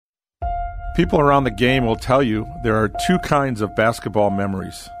People around the game will tell you there are two kinds of basketball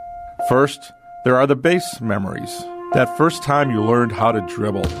memories. First, there are the base memories. That first time you learned how to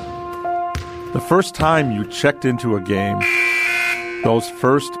dribble. The first time you checked into a game. Those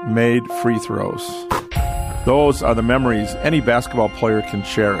first made free throws. Those are the memories any basketball player can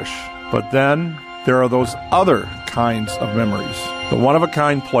cherish. But then there are those other kinds of memories. The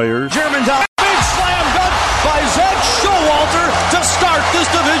one-of-a-kind players. German down. Big slam dunk by Zed Showalter to start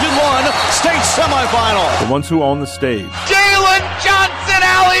this Division I state semifinal. The ones who own the stage. Jalen Johnson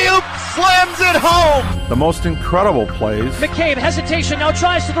alley-oop slams it home. The most incredible plays. McCabe, hesitation, now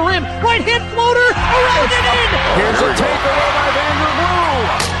tries to the rim. Right hand floater, around and in. Here's a takeaway by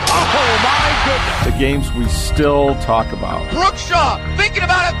Vanderbilt. Oh, my goodness. The games we still talk about. Brookshaw thinking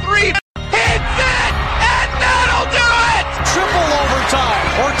about a three. Hits it, and that'll do it. Triple overtime.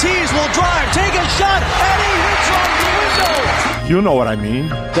 Ortiz will drive, take a shot, and he hits on the window. You know what I mean.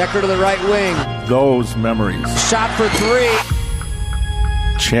 Decker to the right wing. Those memories. Shot for three.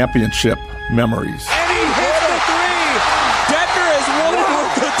 Championship memories. And he hits the three. Decker has won it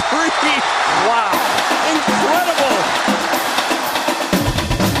with the three. Wow. Incredible.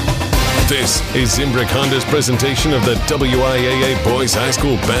 This is Zimbrick Honda's presentation of the WIAA Boys High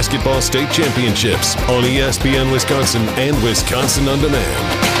School Basketball State Championships on ESPN Wisconsin and Wisconsin On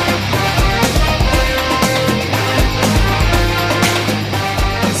Demand.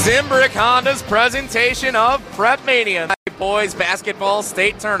 Zimbrick Honda's presentation of Prep Mania Boys Basketball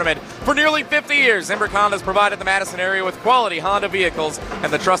State Tournament. For nearly 50 years, Zimbrick Honda's provided the Madison area with quality Honda vehicles,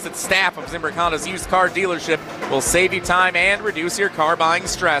 and the trusted staff of Zimbrick Honda's used car dealership will save you time and reduce your car buying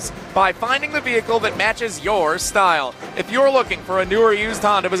stress by finding the vehicle that matches your style. If you're looking for a new or used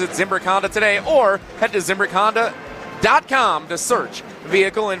Honda, visit Zimbrick Honda today or head to ZimbrickHonda.com to search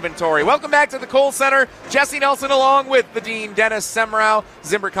vehicle inventory. Welcome back to the Kohl Center. Jesse Nelson along with the Dean Dennis Semrau.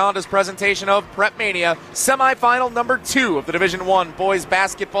 Zimbrick Honda's presentation of Prep Mania, semifinal number 2 of the Division I Boys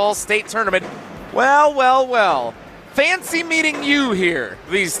Basketball State Tournament. Well. Fancy meeting you here,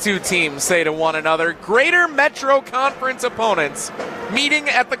 these two teams say to one another. Greater Metro Conference opponents meeting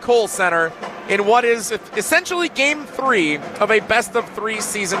at the Kohl Center in what is essentially Game 3 of a best-of-3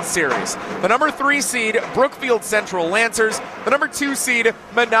 season series. The number 3 seed, Brookfield Central Lancers. The number 2 seed,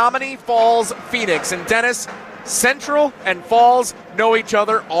 Menomonee Falls Phoenix. And Dennis, Central and Falls know each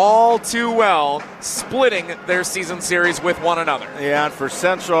other all too well, splitting their season series with one another. Yeah, and for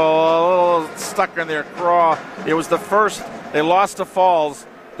Central, a little stuck in their craw. It was the first, they lost to Falls.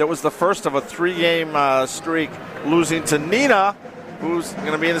 That was the first of a 3-game streak, losing to Neenah, who's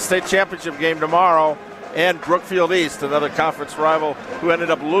going to be in the state championship game tomorrow, and Brookfield East, another conference rival, who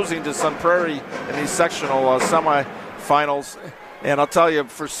ended up losing to Sun Prairie in these sectional semifinals. And I'll tell you,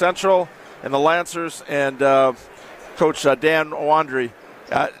 for Central and the Lancers and Coach Dan Wandry,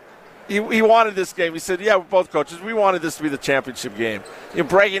 he wanted this game. He said, yeah, both coaches, we wanted this to be the championship game.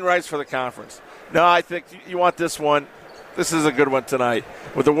 Bragging rights for the conference. No, I think you want this one. This is a good one tonight,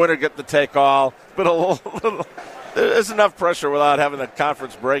 with the winner getting to take all. But a little there's enough pressure without having the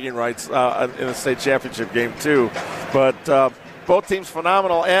conference bragging rights in the state championship game, too. But both teams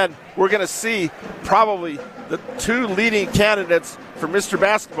phenomenal, and we're going to see probably the 2 leading candidates for Mr.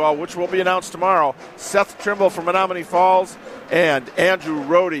 Basketball, which will be announced tomorrow. Seth Trimble from Menomonee Falls and Andrew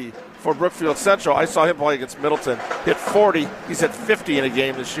Rohde for Brookfield Central. I saw him play against Middleton. Hit 40. He's hit 50 in a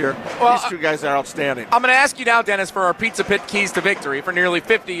game this year. Well, these two guys are outstanding. I'm going to ask you now, Dennis, for our Pizza Pit keys to victory. For nearly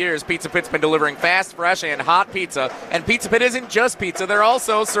 50 years, Pizza Pit's been delivering fast, fresh, and hot pizza. And Pizza Pit isn't just pizza. They're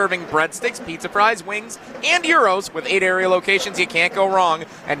also serving breadsticks, pizza fries, wings, and gyros with 8 area locations. You can't go wrong.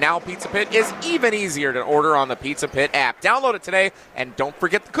 And now Pizza Pit is even easier to order on the Pizza Pit app. Download it today, and don't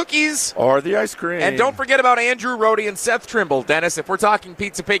forget the cookies. Or the ice cream. And don't forget about Andrew Rohde and Seth Trimble. Dennis, if we're talking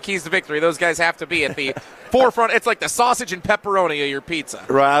Pizza Pit keys to victory, those guys have to be at the forefront. It's like the sausage and pepperoni of your pizza.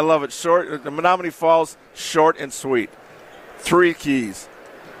 Right, I love it. Short, the Menomonee Falls, short and sweet. 3 keys.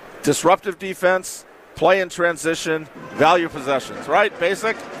 Disruptive defense, play in transition, value possessions, right?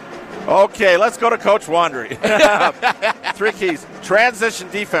 Basic? Okay, let's go to Coach Wandry. 3 keys. Transition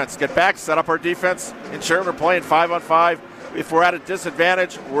defense. Get back, set up our defense, ensure we're playing 5-on-5. If we're at a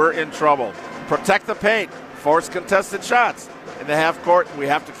disadvantage, we're in trouble. Protect the paint. Force contested shots. In the half court, we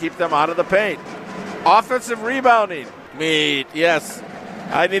have to keep them out of the paint. Offensive rebounding. Meat, yes.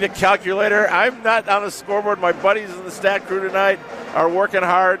 I need a calculator. I'm not on the scoreboard. My buddies in the stat crew tonight are working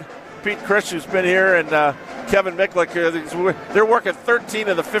hard. Pete Krish, who's been here, and Kevin Miklik, they're working 13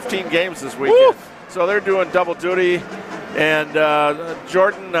 of the 15 games this weekend. Woo! So they're doing double duty. And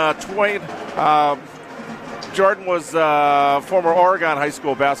Jordan Twain, Jordan was a former Oregon high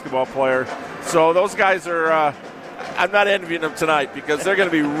school basketball player. So those guys are I'm not envying them tonight because they're going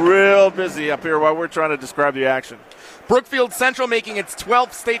to be real busy up here while we're trying to describe the action. Brookfield Central making its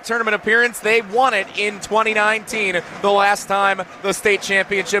 12th state tournament appearance. They won it in 2019, the last time the state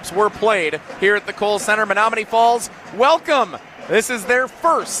championships were played here at the Kohl Center. Menomonee Falls, welcome. This is their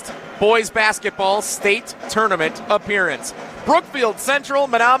first boys basketball state tournament appearance. Brookfield Central,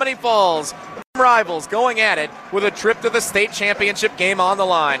 Menomonee Falls, rivals going at it with a trip to the state championship game on the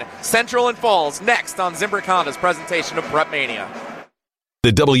line. Central and Falls next on Zimbrick Honda's presentation of Prep Mania.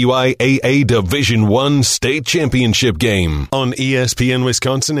 The WIAA Division I State Championship game on ESPN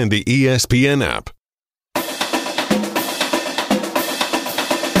Wisconsin and the ESPN app.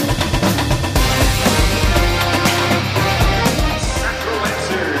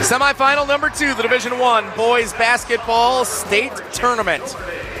 Semifinal number 2, the Division I Boys Basketball State Tournament.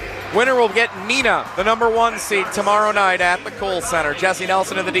 Winner will get Neenah, the number 1 seed, tomorrow night at the Kohl Center. Jesse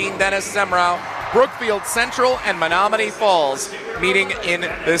Nelson and the Dean Dennis Semrau, Brookfield Central and Menomonee Falls meeting in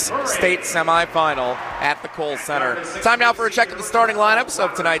this state semifinal at the Kohl Center. Time now for a check of the starting lineups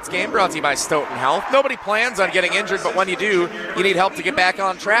of tonight's game, brought to you by Stoughton Health. Nobody plans on getting injured, but when you do, you need help to get back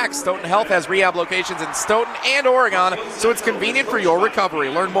on track. Stoughton Health has rehab locations in Stoughton and Oregon, so it's convenient for your recovery.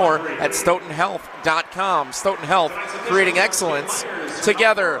 Learn more at stoughtonhealth.com. Stoughton Health, creating excellence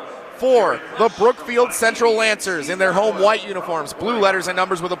together. For the Brookfield Central Lancers in their home white uniforms, blue letters and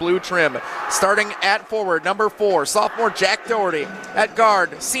numbers with a blue trim. Starting at forward, number 4, sophomore Jack Doherty. At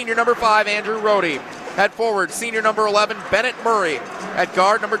guard, senior number 5, Andrew Rohde. At forward, senior number 11, Bennett Murray. At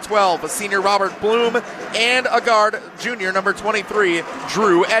guard, number 12, a senior Robert Bloom. And a guard, junior number 23,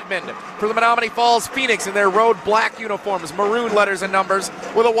 Drew Edmond. For the Menomonee Falls Phoenix in their road black uniforms, maroon letters and numbers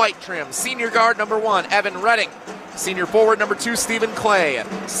with a white trim. Senior guard, number 1, Evan Redding. Senior forward, number 2, Stephen Clay.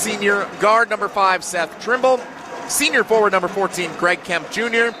 Senior guard, number 5, Seth Trimble. Senior forward, number 14, Greg Kemp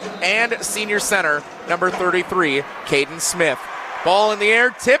Jr. And senior center, number 33, Caden Smith. Ball in the air,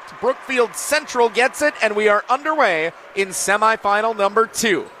 tipped. Brookfield Central gets it, and we are underway in semifinal number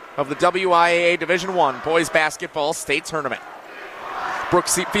 2 of the WIAA Division I Boys Basketball State Tournament.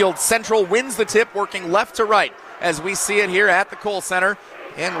 Brookfield Central wins the tip, working left to right as we see it here at the Kohl Center.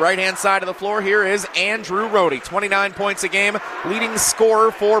 And right-hand side of the floor, here is Andrew Rohde, 29 points a game, leading scorer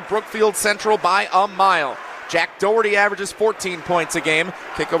for Brookfield Central by a mile. Jack Doherty averages 14 points a game.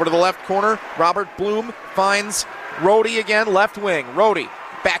 Kick over to the left corner. Robert Bloom finds Rohde again, left wing. Rohde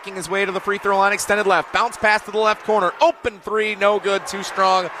backing his way to the free throw line, extended left. Bounce pass to the left corner. Open 3, no good, too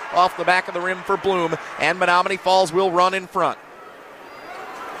strong. Off the back of the rim for Bloom. And Menomonee Falls will run in front.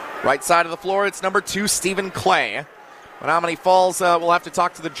 Right side of the floor, it's number 2, Stephen Clay. Menomonee Falls will have to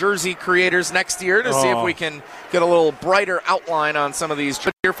talk to the jersey creators next year to see if we can get a little brighter outline on some of these.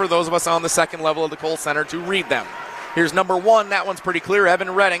 Here for those of us on the second level of the Kohl Center to read them. Here's number 1. That one's pretty clear.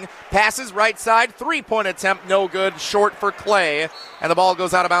 Evan Redding passes right side. 3-point attempt, no good. Short for Clay. And the ball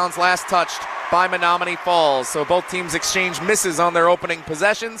goes out of bounds, last touched by Menomonee Falls. So both teams exchange misses on their opening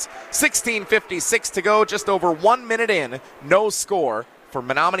possessions. 16:56 to go, just over 1 minute in. No score for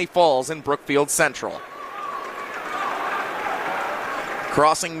Menomonee Falls and Brookfield Central.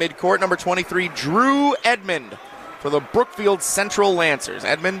 Crossing midcourt, number 23, Drew Edmond for the Brookfield Central Lancers.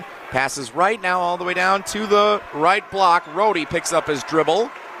 Edmond passes right now all the way down to the right block. Rohde picks up his dribble.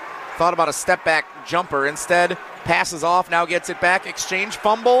 Thought about a step-back jumper. Instead, passes off, now gets it back. Exchange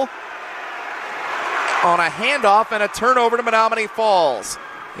fumble on a handoff and a turnover to Menomonee Falls.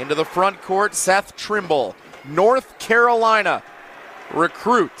 Into the front court, Seth Trimble. North Carolina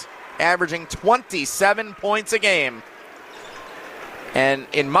recruit, averaging 27 points a game. And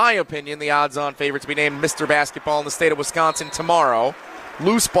in my opinion, the odds-on favorite to be named Mr. Basketball in the state of Wisconsin tomorrow.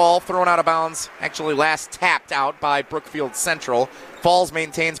 Loose ball thrown out of bounds, actually last tapped out by Brookfield Central. Falls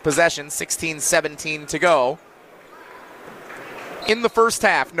maintains possession, 16:17 to go. In the first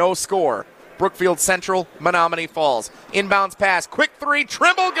half, no score. Brookfield Central, Menomonee Falls. Inbounds pass, quick 3,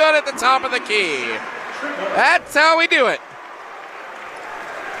 Trimble good at the top of the key. That's how we do it.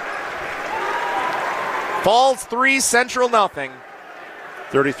 Falls 3, Central nothing.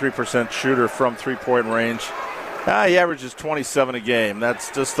 33% shooter from three-point range. He averages 27 a game. That's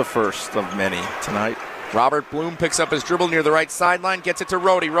just the first of many tonight. Robert Bloom picks up his dribble near the right sideline, gets it to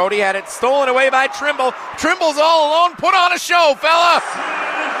Rohde. Rohde had it stolen away by Trimble. Trimble's all alone. Put on a show, fella.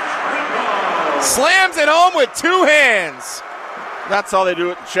 Slams it home with 2 hands. That's how they do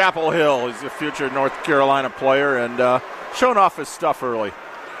it in Chapel Hill. He's a future North Carolina player and showing off his stuff early.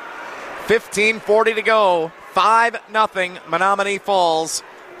 15:40 to go. 5-0 Menomonee Falls.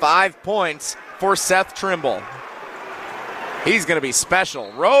 5 points for Seth Trimble. He's going to be special.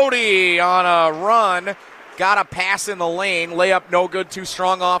 Rohde on a run. Got a pass in the lane. Layup no good, too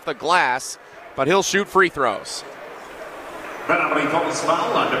strong off the glass. But he'll shoot free throws. Menomonee Falls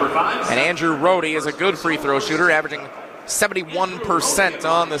foul on number 5. And Andrew Rohde is a good free throw shooter, averaging 71%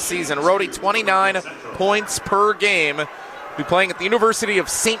 on the season. Rohde, 29 points per game. Will be playing at the University of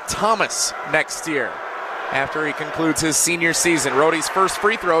St. Thomas next year after he concludes his senior season. Rohde's first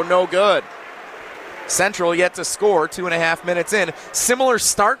free throw, no good. Central yet to score 2.5 minutes in. Similar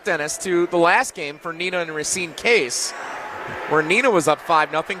start, Dennis, to the last game for Nina and Racine Case, where Nina was up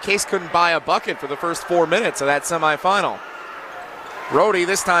 5-0. Case couldn't buy a bucket for the first 4 minutes of that semifinal. Rohde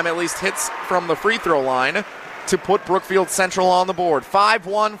this time at least hits from the free throw line to put Brookfield Central on the board.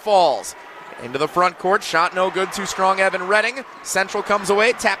 5-1 Falls. Into the front court, shot no good, too strong Evan Redding. Central comes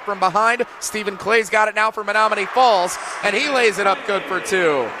away, tap from behind. Stephen Clay's got it now for Menomonee Falls, and he lays it up good for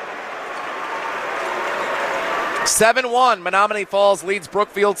 2. 7-1, Menomonee Falls leads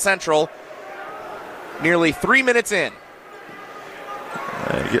Brookfield Central nearly 3 minutes in.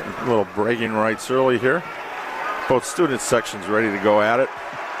 Getting a little bragging rights early here. Both student sections ready to go at it.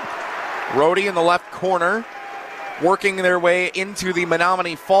 Rohde in the left corner, working their way into the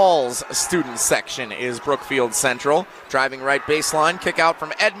Menomonee Falls student section is Brookfield Central. Driving right baseline, kick out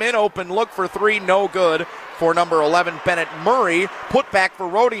from Edmond, open look for 3, no good for number 11 Bennett Murray. Put back for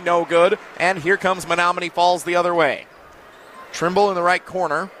Rohde, no good, and here comes Menomonee Falls the other way. Trimble in the right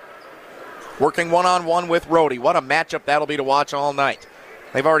corner, working one-on-one with Rohde. What a matchup that'll be to watch all night.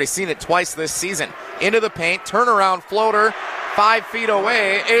 They've already seen it twice this season. Into the paint, turnaround floater, 5 feet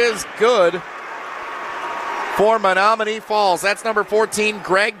away, is good for Menomonee Falls. That's number 14,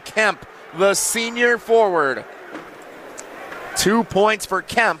 Greg Kemp, the senior forward. 2 points for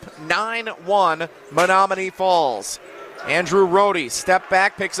Kemp, 9-1 Menomonee Falls. Andrew Rohde, step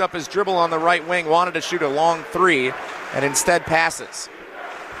back, picks up his dribble on the right wing, wanted to shoot a long 3, and instead passes.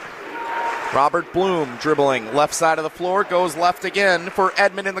 Robert Bloom dribbling left side of the floor, goes left again for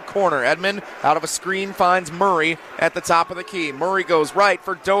Edmond in the corner. Edmond out of a screen finds Murray at the top of the key. Murray goes right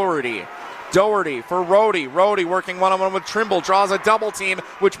for Doherty. Doherty for Rohde. Rohde working one-on-one with Trimble, draws a double team,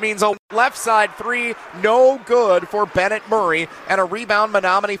 which means a left side 3, no good for Bennett Murray, and a rebound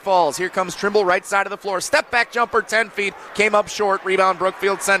Menomonee Falls. Here comes Trimble, right side of the floor. Step back jumper, 10 feet, came up short, rebound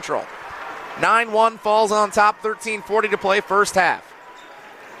Brookfield Central. 9-1 Falls on top, 13:40 to play first half.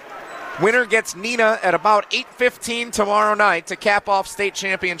 Winner gets Nina at about 8:15 tomorrow night to cap off state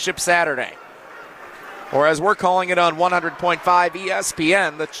championship Saturday. Or as we're calling it on 100.5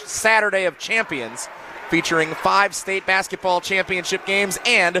 ESPN, the Saturday of Champions, featuring 5 state basketball championship games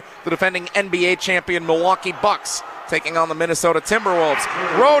and the defending NBA champion Milwaukee Bucks taking on the Minnesota Timberwolves.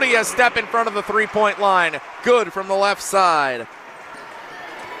 Rohde a step in front of the three-point line. Good from the left side.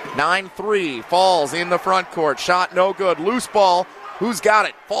 9-3, Falls in the front court. Shot no good. Loose ball. Who's got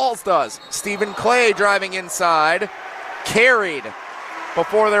it? Falls does. Stephen Clay driving inside. Carried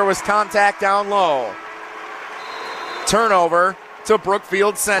before there was contact down low. Turnover to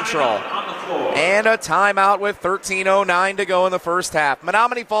Brookfield Central. And a timeout with 13:09 to go in the first half.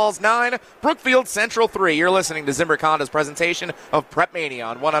 Menomonee Falls 9, Brookfield Central 3. You're listening to Zimbrick Honda's presentation of Prep Mania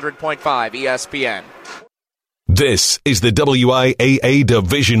on 100.5 ESPN. This is the WIAA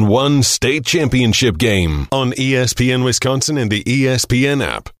Division I State Championship game on ESPN Wisconsin and the ESPN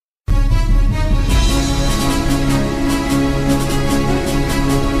app.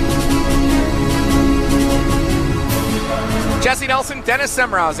 Jesse Nelson, Dennis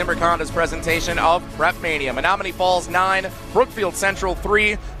Semrau, Zimbrick Honda's presentation of Prep Mania. Menomonee Falls 9, Brookfield Central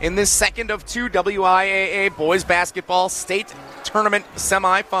 3 in this second of 2 WIAA boys basketball state tournament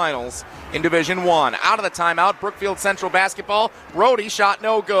semifinals in Division 1. Out of the timeout, Brookfield Central basketball. Rohde shot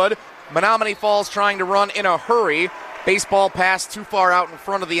no good. Menomonee Falls trying to run in a hurry. Baseball pass too far out in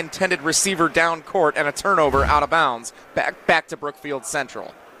front of the intended receiver down court, and a turnover out of bounds. Back to Brookfield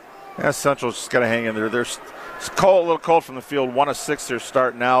Central. Yeah, Central's just got to hang in there. They're it's cold, a little cold from the field. 1 of 6 they're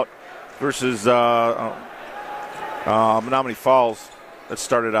starting out versus Menomonee Falls that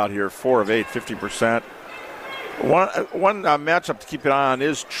started out here 4 of 8, 50%. One matchup to keep an eye on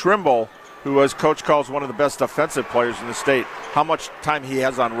is Trimble, who, as coach calls, one of the best offensive players in the state. How much time he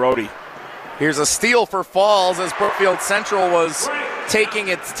has on Rohde. Here's a steal for Falls as Brookfield Central was taking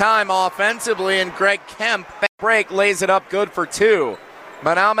its time offensively, and Greg Kemp, break, lays it up good for 2.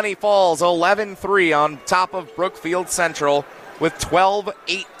 Menomonee Falls 11-3 on top of Brookfield Central with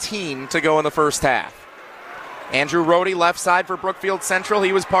 12:18 to go in the first half. Andrew Rohde left side for Brookfield Central.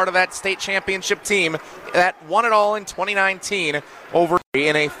 He was part of that state championship team that won it all in 2019 over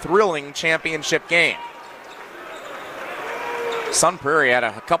in a thrilling championship game. Sun Prairie had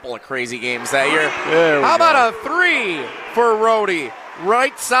a couple of crazy games that year. How about a 3 for Rohde?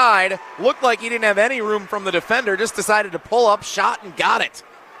 Right side, looked like he didn't have any room from the defender, just decided to pull up, shot, and got it.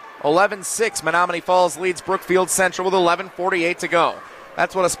 11-6, Menomonee Falls leads Brookfield Central with 11:48 to go.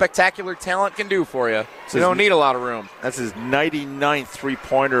 That's what a spectacular talent can do for you. So you don't need a lot of room. That's his 99th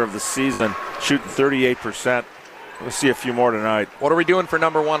three-pointer of the season, shooting 38%. We'll see a few more tonight. What are we doing for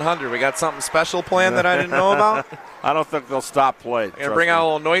number 100? We got something special planned that I didn't know about? I don't think they'll stop play. Going to bring out a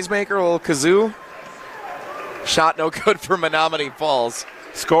little noisemaker, a little kazoo? Shot no good for Menomonee Falls.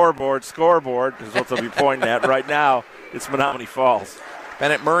 Scoreboard is what they'll be pointing at. Right now, it's Menomonee Falls.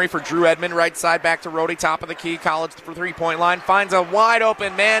 Bennett Murray for Drew Edmond, right side back to Rhodey, top of the key, college for three-point line. Finds a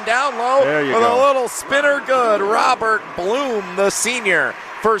wide-open man down low with a little spinner good. Robert Bloom, the senior.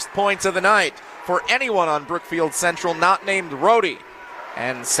 First points of the night for anyone on Brookfield Central not named Rhodey.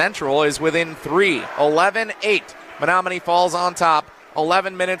 And Central is within 3, 11-8. Menomonee Falls on top,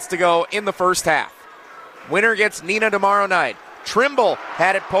 11 minutes to go in the first half. Winner gets Neenah tomorrow night. Trimble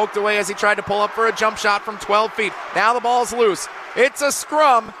had it poked away as he tried to pull up for a jump shot from 12 feet. Now the ball's loose. It's a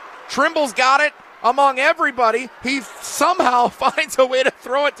scrum. Trimble's got it among everybody. He somehow finds a way to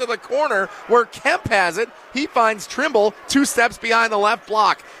throw it to the corner where Kemp has it. He finds Trimble 2 steps behind the left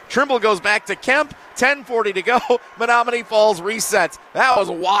block. Trimble goes back to Kemp. 10:40 to go. Menomonee Falls resets. That was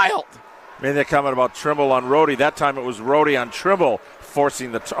wild. Made that comment about Trimble on Rhodey. That time it was Rhodey on Trimble,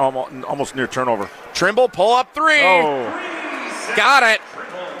 forcing the almost near turnover. Trimble pull up 3. Oh. Got it.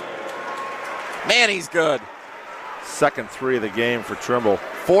 Man, he's good. Second 3 of the game for Trimble.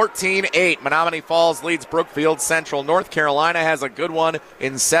 14-8. Menomonee Falls leads Brookfield Central. North Carolina has a good one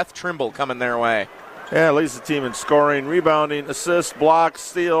in Seth Trimble coming their way. Yeah, leads the team in scoring, rebounding, assists, blocks,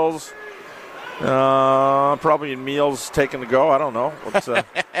 steals. Probably in meals taken to go. I don't know.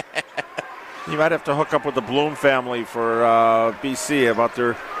 You might have to hook up with the Bloom family for BC about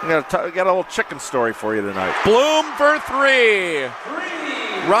their. We got a little chicken story for you tonight. Bloom for 3.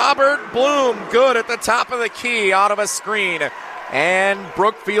 Robert Bloom, good at the top of the key, out of a screen. And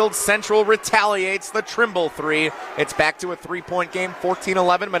Brookfield Central retaliates the Trimble 3. It's back to a 3-point game,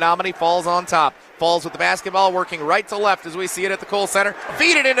 14-11. Menomonee Falls on top. Falls with the basketball, working right to left as we see it at the Kohl Center.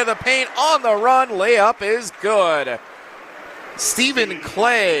 Feed it into the paint, on the run. Layup is good. Stephen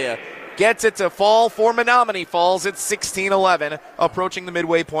Clay gets it to fall for Menomonee Falls. It's 16-11, approaching the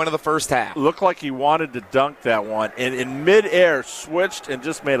midway point of the first half. Looked like he wanted to dunk that one, and in midair switched and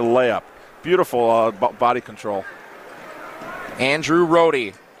just made a layup. Beautiful body control. Andrew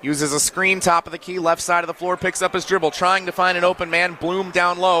Rhodey uses a screen, top of the key, left side of the floor, picks up his dribble, trying to find an open man. Bloom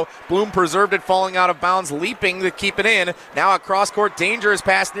down low. Bloom preserved it, falling out of bounds, leaping to keep it in. Now a cross-court, dangerous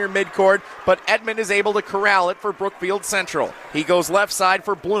pass near midcourt, but Edmond is able to corral it for Brookfield Central. He goes left side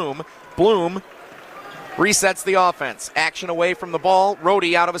for Bloom. Bloom resets the offense. Action away from the ball.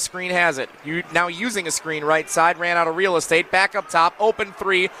 Rhodey out of a screen has it. Now using a screen right side. Ran out of real estate. Back up top. Open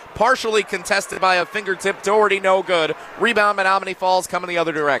 3. Partially contested by a fingertip. Doherty no good. Rebound Menomonee Falls coming the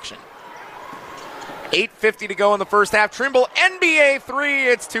other direction. 8:50 to go in the first half. Trimble NBA 3.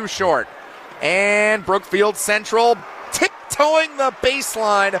 It's too short. And Brookfield Central tiptoeing the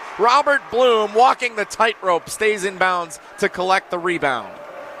baseline. Robert Bloom walking the tightrope. Stays in bounds to collect the rebound.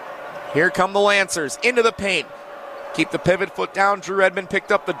 Here come the Lancers into the paint. Keep the pivot foot down. Drew Edmond picked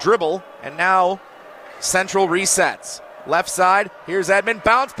up the dribble, and now Central resets. Left side, here's Edmond.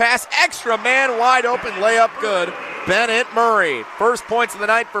 Bounce pass, extra man, wide open, layup good. Bennett Murray. First points of the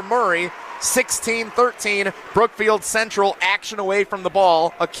night for Murray. 16-13. Brookfield Central action away from the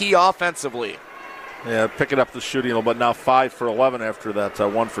ball, a key offensively. Yeah, picking up the shooting a little bit now. 5 for 11 after that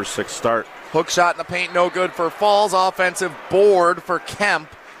 1 for 6 start. Hook shot in the paint, no good for Falls. Offensive board for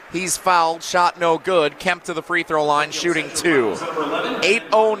Kemp. He's fouled, shot no good. Kemp to the free throw line, shooting 2.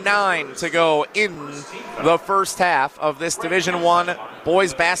 8:09 to go in the first half of this Division I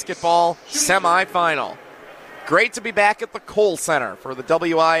boys basketball semifinal. Great to be back at the Kohl Center for the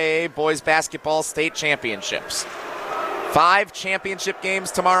WIAA Boys Basketball State Championships. 5 championship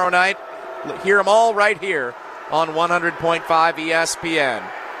games tomorrow night. Hear them all right here on 100.5 ESPN.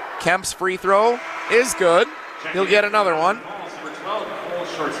 Kemp's free throw is good. He'll get another one.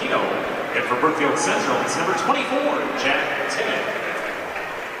 Shortino, and for Brookfield Central, it's number 24, Jack Timmon.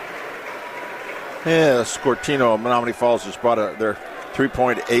 Yeah, Scortino, Menomonee Falls just brought their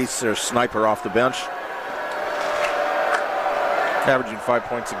 3-point ace, their sniper off the bench. Averaging 5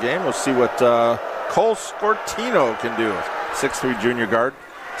 points a game. We'll see what Cole Scortino can do. 6'3" junior guard.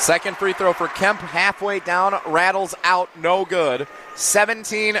 Second free throw for Kemp, halfway down, rattles out, no good.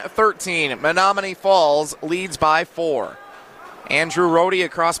 17-13, Menomonee Falls leads by 4. Andrew Rhodey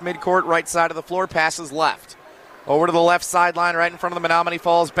across midcourt, right side of the floor, passes left. Over to the left sideline, right in front of the Menomonee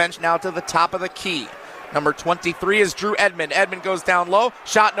Falls bench, now to the top of the key. Number 23 is Drew Edmond. Edmond goes down low,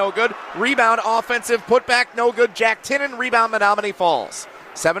 shot no good. Rebound, offensive, putback, no good. Jack Tinnen, rebound Menomonee Falls.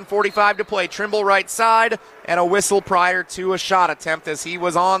 7:45 to play. Trimble right side, and a whistle prior to a shot attempt as he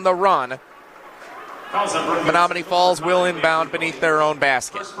was on the run. Menomonee Falls will inbound beneath their own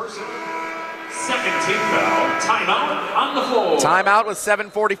basket. Second team foul. Timeout on the floor. Timeout with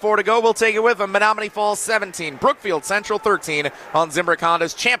 7:44 to go. We'll take it with them. Menomonee Falls 17, Brookfield Central 13 on Zimbrick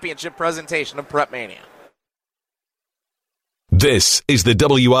Honda's championship presentation of Prep Mania. This is the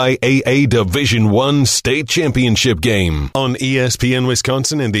WIAA Division I State Championship game on ESPN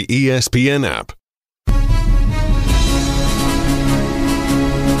Wisconsin and the ESPN app.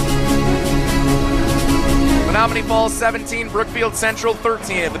 Menomonee Falls 17, Brookfield Central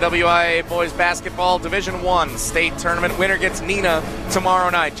 13 at the WIAA Boys Basketball Division I State Tournament. Winner gets Neenah tomorrow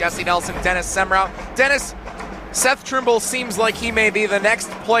night. Jesse Nelson, Dennis Semrau. Dennis, Seth Trimble seems like he may be the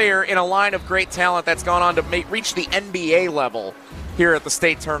next player in a line of great talent that's gone on to reach the NBA level here at the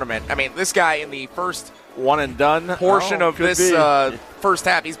state tournament. I mean, this guy in the first one and done portion of this first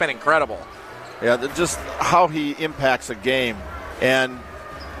half, he's been incredible. Yeah, just how he impacts a game. And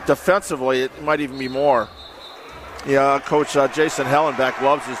defensively, it might even be more. Yeah, Coach Jason Hellenbeck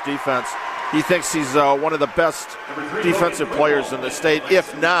loves his defense. He thinks he's one of the best defensive players in the state,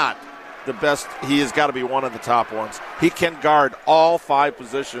 if not the best. He has got to be one of the top ones. He can guard all 5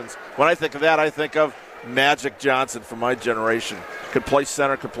 positions. When I think of that, I think of Magic Johnson from my generation. Could play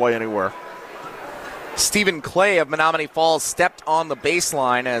center, could play anywhere. Stephen Clay of Menomonee Falls stepped on the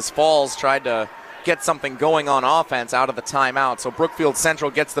baseline as Falls tried to get something going on offense out of the timeout. So Brookfield Central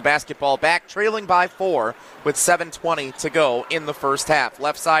gets the basketball back, trailing by 4 with 7:20 to go in the first half.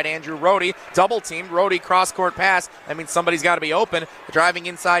 Left side, Andrew Rohde, double-teamed. Rohde cross-court pass. That means somebody's got to be open. Driving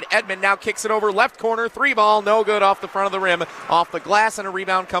inside, Edmond now kicks it over left corner. 3-ball, no good off the front of the rim. Off the glass, and a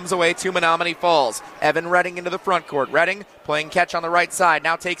rebound comes away to Menomonee Falls. Evan Redding into the front court. Redding playing catch on the right side.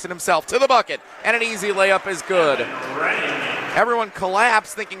 Now takes it himself to the bucket, and an easy layup is good. Everyone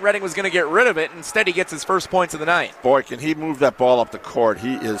collapsed thinking Redding was going to get rid of it. Instead, he gets his first points of the night. Boy, can he move that ball up the court.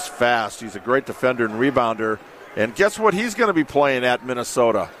 He is fast. He's a great defender and rebounder. And guess what he's going to be playing at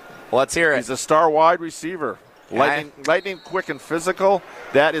Minnesota? Let's hear it. He's a star wide receiver. Lightning quick and physical.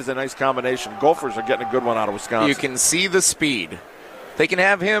 That is a nice combination. Gophers are getting a good one out of Wisconsin. You can see the speed. They can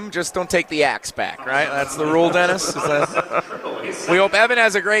have him, just don't take the axe back, right? That's the rule, Dennis. We hope Evan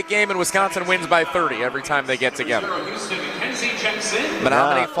has a great game and Wisconsin wins by 30 every time they get together.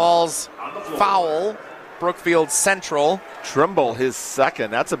 Menomonee Falls foul. Brookfield Central. Trimble, his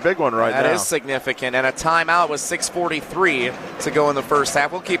second. That's a big one now. That is significant. And a timeout with 6:43 to go in the first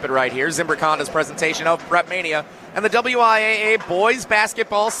half. We'll keep it right here. Zimbrick Honda's presentation of Prep Mania and the WIAA Boys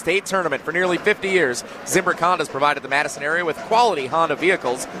Basketball State Tournament. For nearly 50 years, Zimbrick Honda's provided the Madison area with quality Honda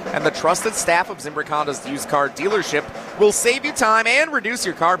vehicles, and the trusted staff of Zimbrick Honda's used car dealership will save you time and reduce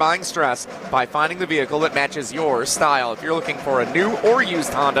your car buying stress by finding the vehicle that matches your style. If you're looking for a new or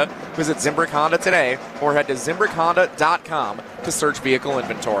used Honda, visit Zimbrick Honda today or head to ZimbrickHonda.com to search vehicle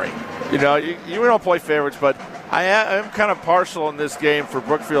inventory. You know, you don't play favorites, but I am kind of partial in this game for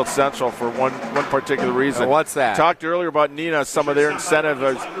Brookfield Central for one particular reason. What's that? Talked earlier about Neenah. Some of their incentive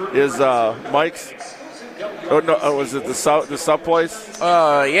is Mike's. Was it the sub place?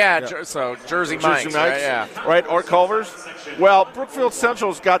 Yeah. So Jersey Mike's, right? Yeah. Right, or Culver's. Well, Brookfield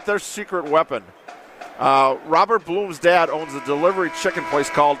Central's got their secret weapon. Robert Bloom's dad owns a delivery chicken place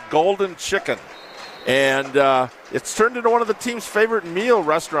called Golden Chicken. And it's turned into one of the team's favorite meal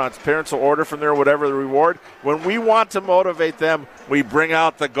restaurants. Parents will order from there, whatever the reward. When we want to motivate them, we bring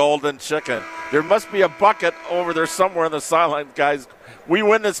out the Golden Chicken. There must be a bucket over there somewhere on the sideline, guys. We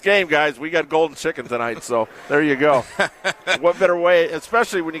win this game, guys. We got Golden Chicken tonight, so there you go. What better way,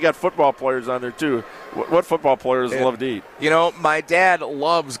 especially when you got football players on there, too. What football players love to eat? You know, my dad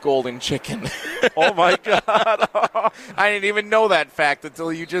loves Golden Chicken. Oh, my God. I didn't even know that fact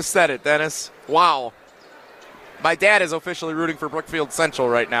until you just said it, Dennis. Wow. My dad is officially rooting for Brookfield Central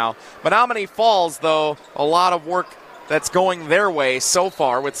right now. Menomonee Falls, though, a lot of work that's going their way so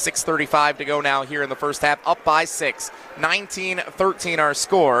far with 6:35 to go now here in the first half, up by 6. 19-13 our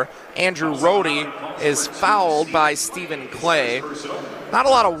score. Andrew Rohde is fouled by Stephen Clay. Not a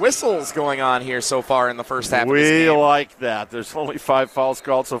lot of whistles going on here so far in the first half of this game. We like that. There's only 5 fouls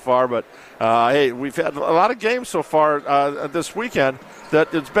called so far, but hey, we've had a lot of games so far this weekend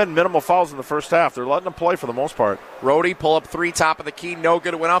that it's been minimal fouls in the first half. They're letting them play for the most part. Rohde pull up 3, top of the key, no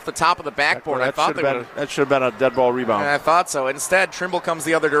good. It went off the top of the backboard. That should have been a dead ball rebound. I thought so. Instead, Trimble comes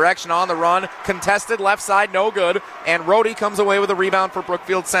the other direction on the run, contested left side, no good, and Rohde comes away with a rebound for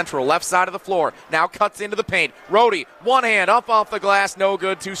Brookfield Central. Left side of the floor, now cuts into the paint. Rohde, one hand up off the glass, no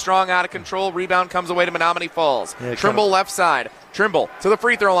good. Too strong, out of control. Rebound comes away to Menomonee Falls. Yeah, Trimble left side. Trimble to the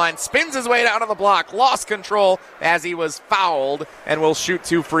free throw line. Spins his way down to the block. Lost control as he was fouled and will shoot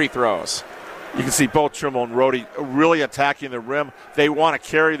 2 free throws. You can see both Trimble and Rhodey really attacking the rim. They want to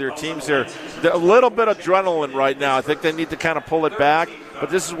carry their teams there. A little bit of adrenaline right now. I think they need to kind of pull it back. But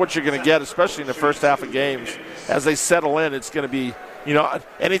this is what you're going to get, especially in the first half of games. As they settle in, it's going to be,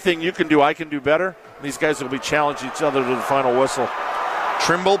 anything you can do, I can do better. These guys will be challenging each other to the final whistle.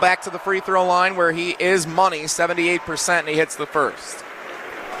 Trimble back to the free throw line where he is money, 78%, and he hits the first.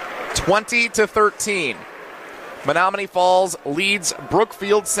 20-13. Menomonee Falls leads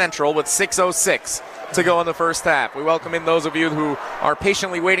Brookfield Central with 6:06 to go in the first half. We welcome in those of you who are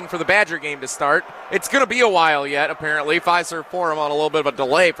patiently waiting for the Badger game to start. It's going to be a while yet, apparently. Fiserv Forum on a little bit of a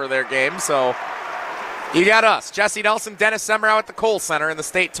delay for their game, so you got us. Jesse Nelson, Dennis Semrau at the Kohl Center in the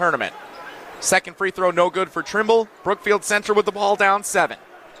state tournament. Second free throw no good for Trimble. Brookfield Central with the ball down 7.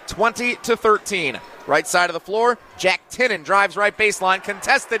 20-13. Right side of the floor, Jack Tinnen drives right baseline,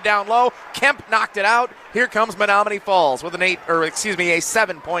 contested down low. Kemp knocked it out. Here comes Menomonee Falls with a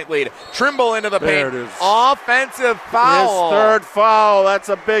 7-point lead. Trimble into the paint. There it is. Offensive foul. His third foul. That's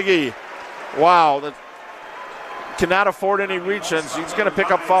a biggie. Wow. That cannot afford any reach-ins. He's going to pick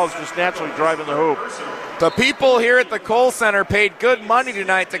up fouls just naturally driving the hoop. The people here at the Kohl Center paid good money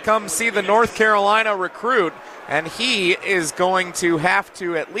tonight to come see the North Carolina recruit, and he is going to have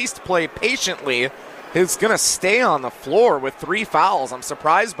to at least play patiently. He's going to stay on the floor with 3 fouls. I'm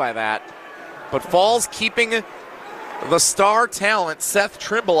surprised by that. But Falls keeping the star talent, Seth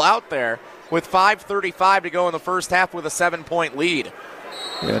Trimble, out there with 5:35 to go in the first half with a 7-point lead.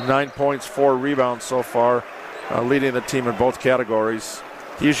 Yeah, 9 points, 4 rebounds so far, leading the team in both categories.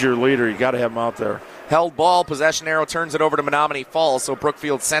 He's your leader. You got to have him out there. Held ball, possession arrow turns it over to Menomonee Falls, so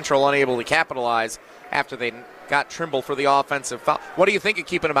Brookfield Central unable to capitalize after they got Trimble for the offensive foul. What do you think of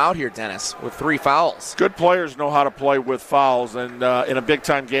keeping him out here, Dennis, with 3 fouls? Good players know how to play with fouls, and in a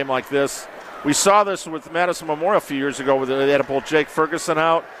big-time game like this, we saw this with Madison Memorial a few years ago where they had to pull Jake Ferguson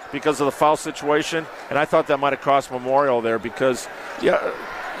out because of the foul situation, and I thought that might have cost Memorial there because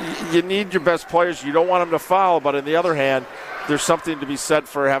you need your best players. You don't want them to foul, but on the other hand, there's something to be said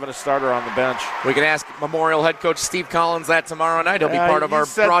for having a starter on the bench. We can ask Memorial head coach Steve Collins that tomorrow night. He'll be part of our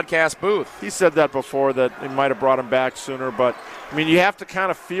broadcast booth. He said that before, that he might have brought him back sooner, but you have to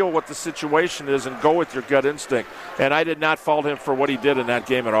kind of feel what the situation is and go with your gut instinct. And I did not fault him for what he did in that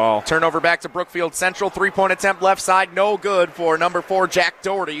game at all. Turnover back to Brookfield Central. 3-point attempt left side, no good for number 4, Jack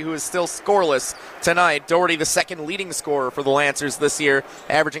Doherty, who is still scoreless tonight. Doherty, the second leading scorer for the Lancers this year,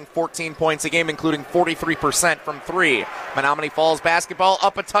 averaging 14 points a game, including 43% from 3. Menomonee Falls basketball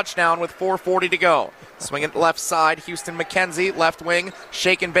up a touchdown with 4:40 to go. Swing it left side, Houston McKenzie, left wing,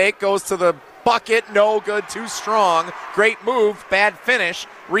 shake and bake, goes to the bucket, no good, too strong. Great move, bad finish.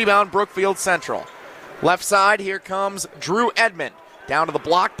 Rebound Brookfield Central. Left side, here comes Drew Edmond. Down to the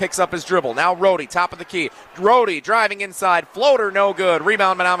block, picks up his dribble. Now Rhodey, top of the key. Rhodey driving inside, floater, no good.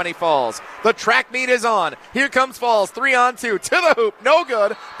 Rebound Menomonee Falls. The track meet is on. Here comes Falls, 3-on-2, to the hoop, no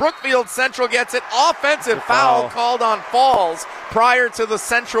good. Brookfield Central gets it. Offensive foul called on Falls prior to the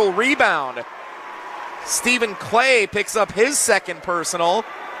Central rebound. Stephen Clay picks up his second personal.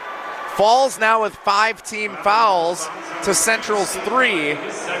 Falls now with 5 team fouls to Central's 3,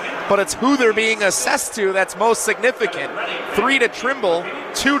 but it's who they're being assessed to that's most significant. 3 to Trimble,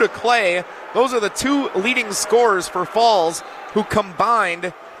 2 to Clay. Those are the 2 leading scorers for Falls, who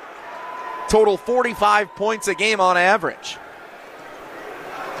combined total 45 points a game on average.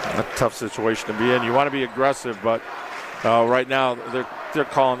 A tough situation to be in. You want to be aggressive, but right now they're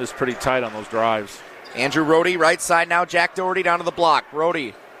calling this pretty tight on those drives. Andrew Rhodey, right side now. Jack Doherty down to the block.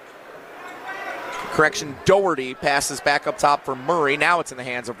 Doherty passes back up top for Murray. Now it's in the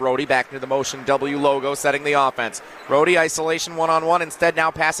hands of Rhodey. Back into the motion W logo, setting the offense. Rhodey, isolation one-on-one. Instead now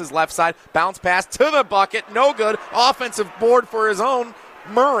passes left side. Bounce pass to the bucket. No good. Offensive board for his own.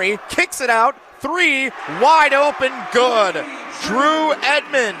 Murray kicks it out. 3, wide open, good. Drew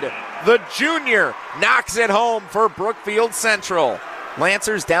Edmond, the junior, knocks it home for Brookfield Central.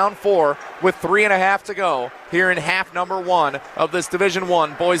 Lancers down 4 with 3.5 to go here in half number 1 of this Division I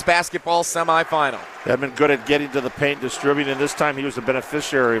boys basketball semifinal. They've been good at getting to the paint, distributing. This time he was the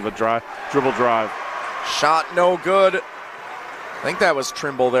beneficiary of a dribble drive. Shot no good. I think that was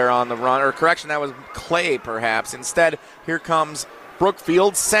Trimble there on the run. Or correction, that was Clay perhaps. Instead, here comes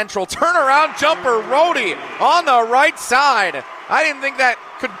Brookfield Central. Turnaround jumper, Rhodey on the right side. I didn't think that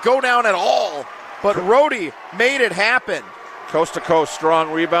could go down at all, but Rhodey made it happen. Coast to coast, strong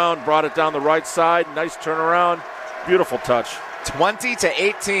rebound, brought it down the right side. Nice turnaround, beautiful touch.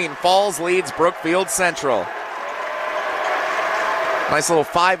 20-18, Falls leads Brookfield Central. Nice little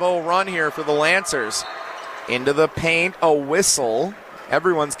 5-0 run here for the Lancers. Into the paint, a whistle.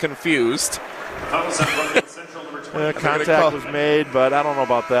 Everyone's confused. Contact was made, but I don't know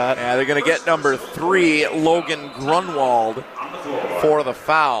about that. Yeah, they're going to get number 3, Logan Grunwald, for the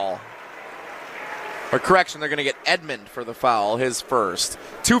foul. Or correction, they're going to get Edmond for the foul, his first.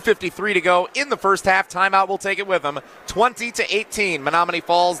 2:53 to go in the first half. Timeout will take it with them. 20-18. Menomonee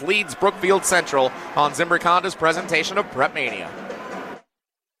Falls leads Brookfield Central on Zimbrick Honda's presentation of Prep Mania.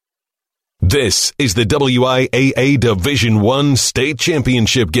 This is the WIAA Division I State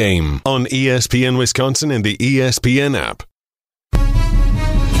Championship game on ESPN Wisconsin and the ESPN app.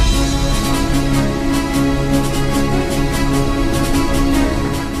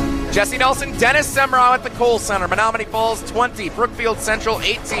 Jesse Nelson, Dennis Semrau at the Kohl Center. Menomonee Falls 20, Brookfield Central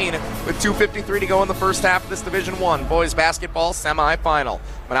 18, with 2:53 to go in the first half of this Division I boys basketball semifinal.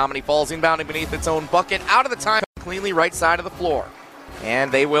 Menomonee Falls inbounding beneath its own bucket, out of the time, cleanly right side of the floor.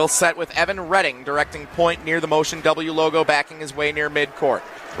 And they will set with Evan Redding directing point near the Motion W logo, backing his way near midcourt.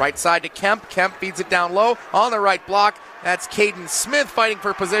 Right side to Kemp. Kemp feeds it down low on the right block. That's Caden Smith fighting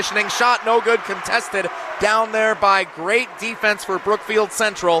for positioning. Shot no good, contested down there by great defense for Brookfield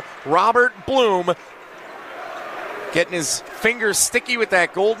Central. Robert Bloom getting his fingers sticky with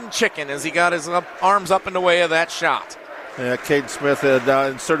that golden chicken as he got his arms up in the way of that shot. Yeah, Caden Smith had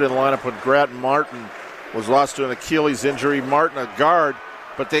inserted in the lineup when Grattan Martin was lost to an Achilles injury. Martin a guard,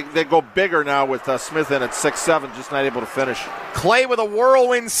 but they go bigger now with Smith in at 6'7", just not able to finish. Clay with a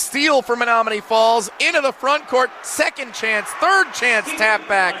whirlwind steal for Menomonee Falls into the front court. Second chance, third chance tap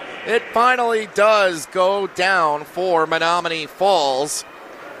back. It finally does go down for Menomonee Falls.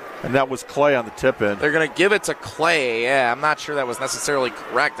 And that was Clay on the tip-in. They're going to give it to Clay. Yeah, I'm not sure that was necessarily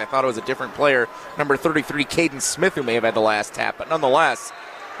correct. I thought it was a different player, number 33, Caden Smith, who may have had the last tap. But nonetheless,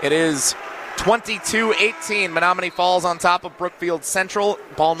 it is 22-18. Menomonee Falls on top of Brookfield Central.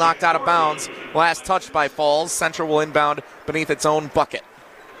 Ball knocked out of bounds. Last touched by Falls. Central will inbound beneath its own bucket.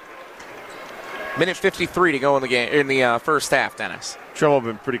 Minute 53 to go in the game in the first half, Dennis. Trumbull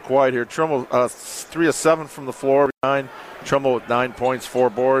been pretty quiet here. Trumbull 3 of 7 from the floor behind. Trumbull with 9 points, 4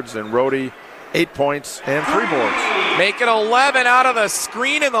 boards, and Rhodey 8 points and 3 boards. Make it 11 out of the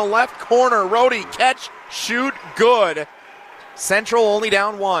screen in the left corner. Rhodey catch, shoot, good. Central only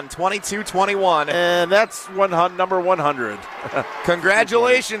down 1, 22-21. And that's number 100.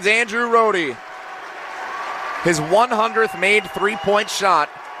 Congratulations, Andrew Rhodey. His 100th made three-point shot.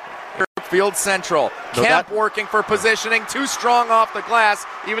 Brookfield Central. Kemp working for positioning, too strong off the glass,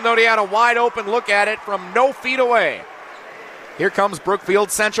 even though he had a wide open look at it from no feet away. Here comes Brookfield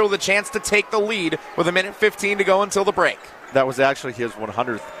Central with a chance to take the lead with a minute 15 to go until the break. That was actually his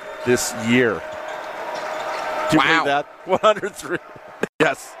 100th this year. Do you believe that? 103.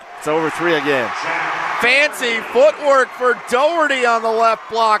 Yes, it's over 3 again. Fancy footwork for Doherty on the left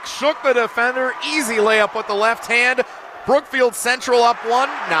block. Shook the defender. Easy layup with the left hand. Brookfield Central up 1,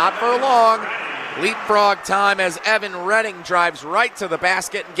 not for long. Leapfrog time as Evan Redding drives right to the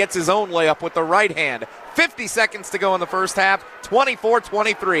basket and gets his own layup with the right hand. 50 seconds to go in the first half.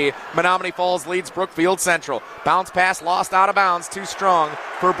 24-23. Menomonee Falls leads Brookfield Central. Bounce pass lost out of bounds. Too strong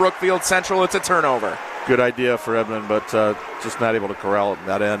for Brookfield Central. It's a turnover. Good idea for Edmund, but just not able to corral it in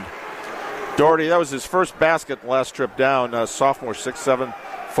that end. Doherty, that was his first basket last trip down. Sophomore, 6'7",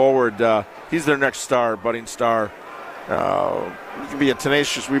 forward. He's their next star, budding star. He can be a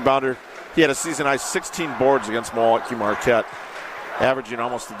tenacious rebounder. He had a season-high 16 boards against Milwaukee Marquette, averaging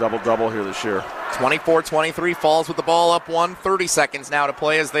almost a double-double here this year. 24-23, Falls with the ball up 1. 30 seconds now to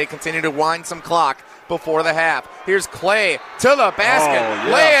play as they continue to wind some clock before the half. Here's Clay to the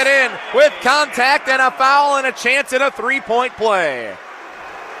basket. Lay it in with contact and a foul and a chance at a three-point play.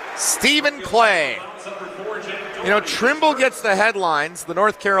 Stephen Clay. You know, Trimble gets the headlines, the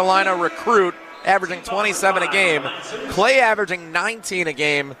North Carolina recruit, averaging 27 a game. Clay averaging 19 a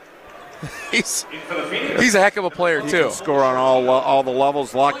game. He's a heck of a player, too. He can score on all the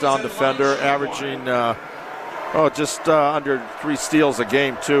levels. Lockdown defender, averaging just under 3 steals a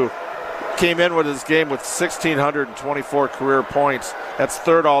game, too. Came in with his game with 1,624 career points. That's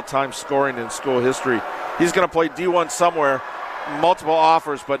 3rd all-time scoring in school history. He's going to play D1 somewhere. Multiple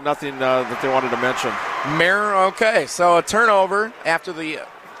offers, but nothing that they wanted to mention. Okay, so a turnover after the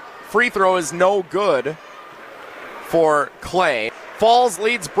free throw is no good for Clay. Falls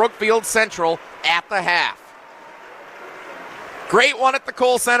leads Brookfield Central at the half. Great one at the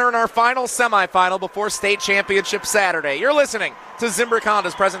Kohl Center in our final semifinal before state championship Saturday. You're listening to Zimbrick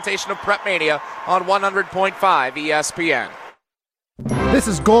Honda's presentation of Prep Mania on 100.5 ESPN. This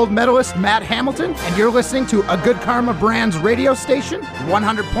is gold medalist Matt Hamilton, and you're listening to A Good Karma Brands radio station,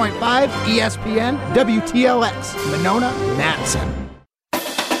 100.5 ESPN, WTLX, Monona, Madison.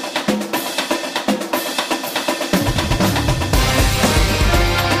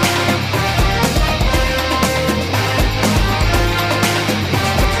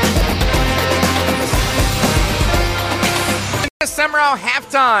 Semrau,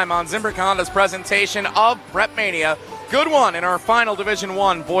 halftime on Zimbrick Honda's presentation of Prep Mania. Good one in our final Division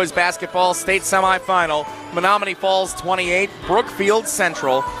I boys basketball state semifinal. Menomonee Falls 28, Brookfield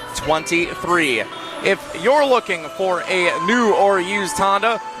Central 23. If you're looking for a new or used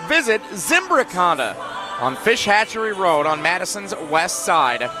Honda, visit Zimbrick Honda on Fish Hatchery Road on Madison's west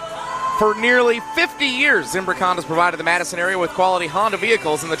side. For nearly 50 years, Zimbrick Honda's provided the Madison area with quality Honda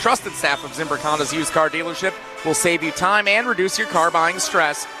vehicles, and the trusted staff of Zimbrick Honda's used car dealership will save you time and reduce your car buying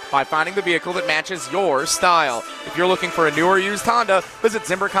stress by finding the vehicle that matches your style. If you're looking for a new or used Honda, visit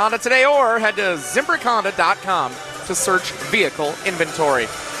Zimbrick Honda today or head to ZimbrickHonda.com to search vehicle inventory.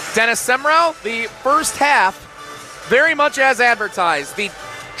 Dennis Semrau, the first half, very much as advertised, the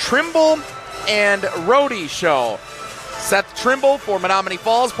Trimble and Rohde show. Seth Trimble for Menomonee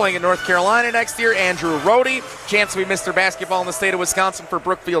Falls playing in North Carolina next year. Andrew Rohde, chance to be Mr. Basketball in the state of Wisconsin for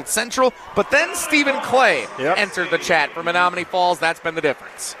Brookfield Central. But then Stephen Clay entered the chat for Menomonee Falls. That's been the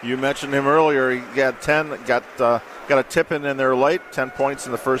difference. You mentioned him earlier. He got 10, got a tip in there late, 10 points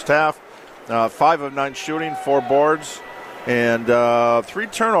in the first half. 5 of 9 shooting, 4 boards, and 3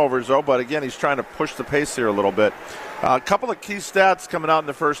 turnovers, though. But, again, he's trying to push the pace here a little bit. A couple of key stats coming out in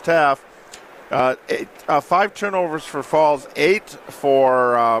the first half. 5 turnovers for Falls, 8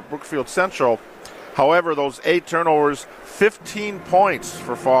 for Brookfield Central. However, those 8 turnovers, 15 points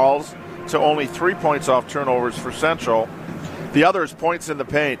for Falls to only 3 points off turnovers for Central. The other is points in the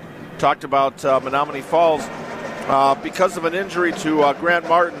paint. Talked about Menomonee Falls. Because of an injury to Grant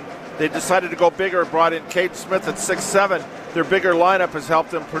Martin, they decided to go bigger, brought in Kate Smith at 6'7". Their bigger lineup has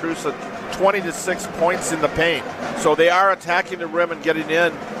helped them produce 20 to 6 points in the paint. So they are attacking the rim and getting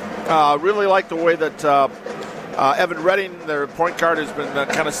in. Really like the way that Evan Redding, their point guard, has been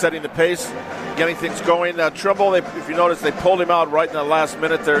kind of setting the pace, getting things going. Trimble, if you notice, they pulled him out right in the last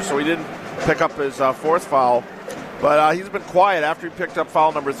minute there, so he didn't pick up his 4th foul. But he's been quiet after he picked up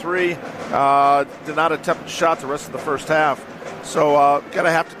foul number 3. Did not attempt a shot the rest of the first half. So going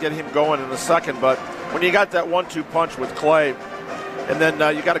to have to get him going in the second. But when you got that 1-2 punch with Clay, and then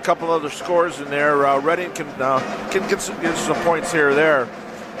you got a couple other scores in there, Redding can get some points here or there.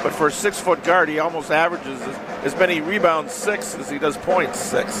 But for a 6-foot guard, he almost averages as many rebounds 6 as he does points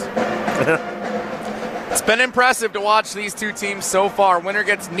 6. It's been impressive to watch these two teams so far. Winner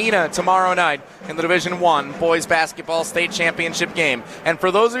gets Nina tomorrow night in the Division I boys basketball state championship game. And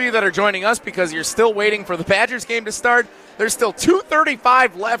for those of you that are joining us because you're still waiting for the Badgers game to start, there's still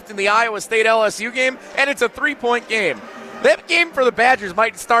 2:35 left in the Iowa State LSU game, and it's a 3-point game. That game for the Badgers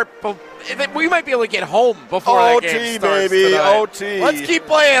might start. We might be able to get home before that game starts baby, tonight. OT. Let's keep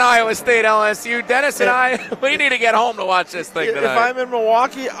playing Iowa State LSU. Dennis and I, we need to get home to watch this thing tonight. If I'm in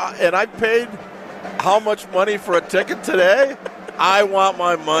Milwaukee and I paid how much money for a ticket today, I want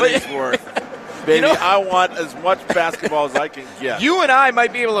my money's worth. Baby, I want as much basketball as I can get. You and I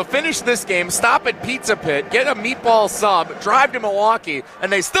might be able to finish this game, stop at Pizza Pit, get a meatball sub, drive to Milwaukee,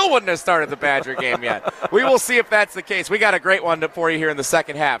 and they still wouldn't have started the Badger game yet. We will see if that's the case. We got a great one for you here in the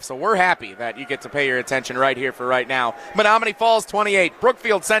second half, so we're happy that you get to pay your attention right here for right now. Menomonee Falls 28,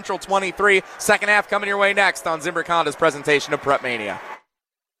 Brookfield Central 23. Second half coming your way next on Zimbrick Honda's presentation of Prep Mania.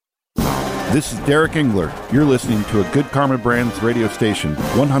 This is Derek Engler. You're listening to a Good Karma Brands radio station,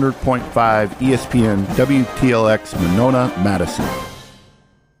 100.5 ESPN WTLX Monona, Madison.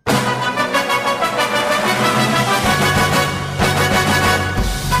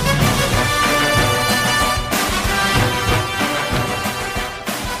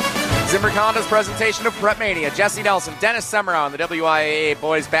 Zimbrick Honda's presentation of Prep Mania. Jesse Nelson, Dennis Semrau in the WIAA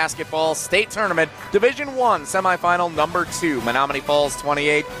Boys Basketball State Tournament. Division I semifinal number 2. Menomonee Falls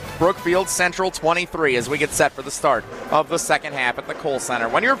 28, Brookfield Central 23 as we get set for the start of the second half at the Kohl Center.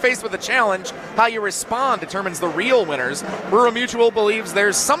 When you're faced with a challenge, how you respond determines the real winners. Rural Mutual believes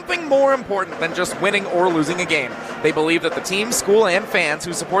there's something more important than just winning or losing a game. They believe that the team, school, and fans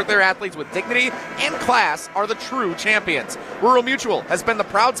who support their athletes with dignity and class are the true champions. Rural Mutual has been the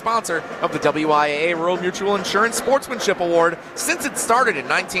proud sponsor of the WIAA Rural Mutual Insurance Sportsmanship Award since it started in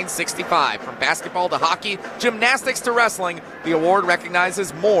 1965. From basketball to hockey, gymnastics to wrestling, the award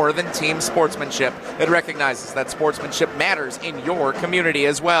recognizes more than team sportsmanship. It recognizes that sportsmanship matters in your community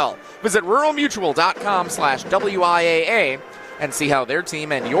as well. Visit ruralmutual.com/WIAA and see how their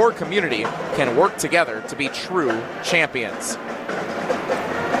team and your community can work together to be true champions.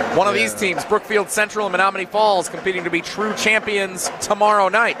 One of these teams, Brookfield Central and Menomonee Falls, competing to be true champions tomorrow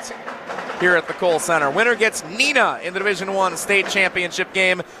night here at the Kohl Center. Winner gets Nina in the Division I state championship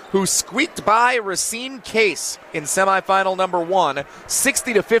game, who squeaked by Racine Case in semifinal number 1,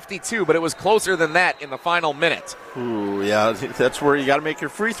 60-52, but it was closer than that in the final minute. Ooh, yeah, that's where you got to make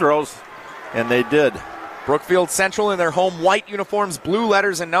your free throws, and they did. Brookfield Central in their home white uniforms, blue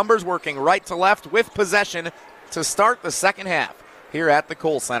letters and numbers, working right to left with possession to start the second half here at the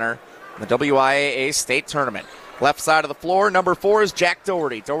Kohl Center in the WIAA State Tournament. Left side of the floor, number 4 is Jack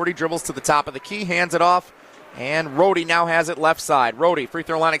Doherty. Doherty dribbles to the top of the key, hands it off, and Rohde now has it left side. Rohde, free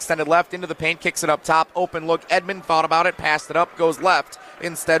throw line extended left, into the paint, kicks it up top, open look. Edmond thought about it, passed it up, goes left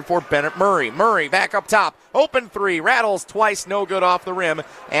instead for Bennett Murray. Murray back up top, open three, rattles twice, no good off the rim,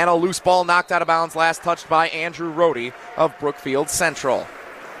 and a loose ball knocked out of bounds, last touched by Andrew Rohde of Brookfield Central.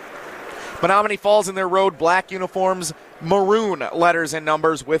 Menomonee Falls in their road black uniforms, maroon letters and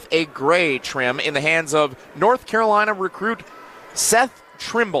numbers with a gray trim in the hands of North Carolina recruit Seth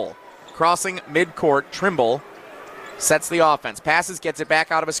Trimble. Crossing midcourt, Trimble sets the offense. Passes, gets it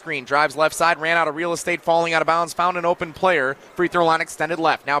back out of a screen. Drives left side, ran out of real estate, falling out of bounds, found an open player. Free throw line extended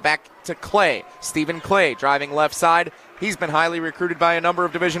left. Now back to Clay. Stephen Clay driving left side. He's been highly recruited by a number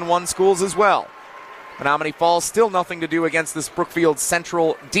of Division I schools as well. Menomonee Falls still nothing to do against this Brookfield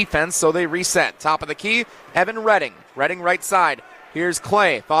Central defense, so they reset. Top of the key, Evan Redding. Redding right side. Here's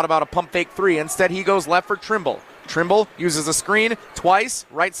Clay. Thought about a pump fake three. Instead, he goes left for Trimble. Trimble uses a screen twice,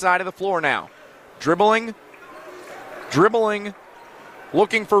 right side of the floor now. Dribbling,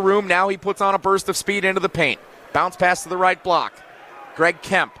 looking for room. Now he puts on a burst of speed into the paint. Bounce pass to the right block. Greg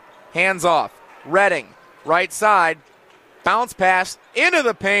Kemp, hands off. Redding, right side. Bounce pass into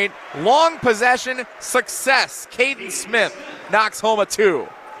the paint. Long possession, success. Caden Smith knocks home a 2.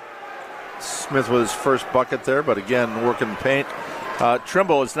 Smith with his first bucket there, but again, working the paint.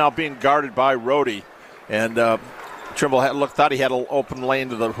 Trimble is now being guarded by Rohde. And Trimble thought he had an open lane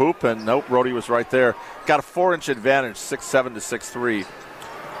to the hoop, and nope, Rohde was right there. Got a 4-inch advantage, 6'7" to 6'3".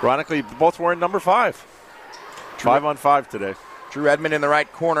 Ironically, both wearing number 5. 5 on 5 today. Drew Edmond in the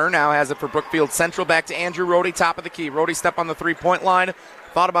right corner, now has it for Brookfield Central. Back to Andrew Rohde, top of the key. Rohde step on the three-point line.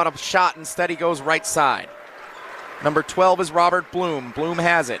 Thought about a shot, instead he goes right side. Number 12 is Robert Bloom. Bloom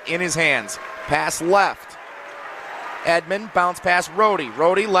has it in his hands. Pass left. Edmond, bounce pass Rohde.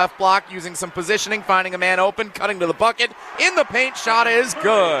 Rohde, left block, using some positioning, finding a man open, cutting to the bucket. In the paint, shot is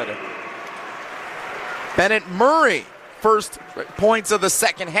good. Bennett Murray, first points of the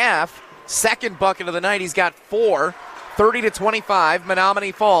second half. Second bucket of the night, he's got 4. 30-25,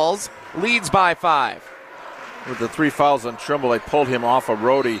 Menomonee Falls leads by 5. With the 3 fouls on Trimble, they pulled him off of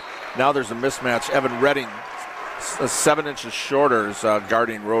Rohde. Now there's a mismatch. Evan Redding, 7 inches shorter, is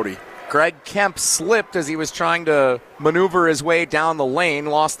guarding Rohde. Greg Kemp slipped as he was trying to maneuver his way down the lane,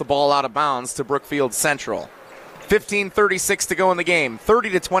 lost the ball out of bounds to Brookfield Central. 15:36 to go in the game.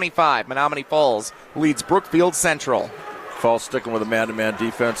 30-25, Menomonee Falls leads Brookfield Central. Falls sticking with a man-to-man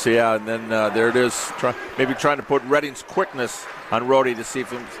defense, yeah, and then there it is. Maybe trying to put Redding's quickness on Rohde to see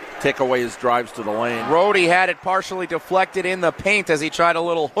if he can take away his drives to the lane. Rohde had it partially deflected in the paint as he tried a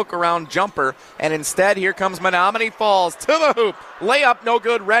little hook-around jumper, and instead here comes Menomonee Falls to the hoop. Layup, no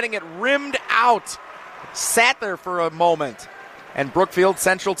good. Redding it rimmed out. Sat there for a moment. And Brookfield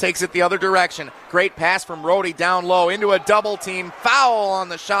Central takes it the other direction. Great pass from Rohde down low into a double team. Foul on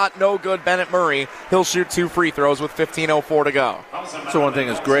the shot, no good. Bennett Murray. He'll shoot 2 free throws with 15:04 to go. So one thing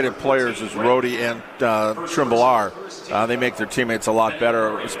is great at players as Rohde and Trimble are. They make their teammates a lot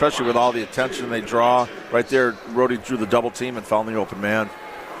better, especially with all the attention they draw. Right there, Rohde drew the double team and found the open man.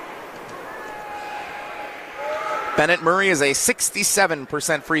 Bennett Murray is a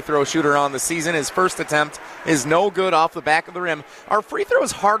 67% free throw shooter on the season. His first attempt is no good off the back of the rim. Are free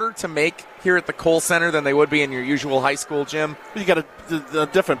throws harder to make here at the Kohl Center than they would be in your usual high school gym? You got a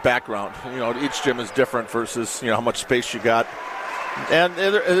different background. You know, each gym is different versus, how much space you got. And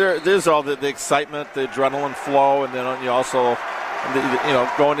there's all the excitement, the adrenaline flow, and then you also,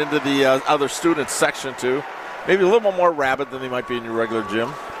 going into the other students section too. Maybe a little more rabid than they might be in your regular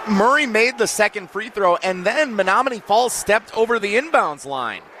gym. Murray made the second free throw, and then Menomonee Falls stepped over the inbounds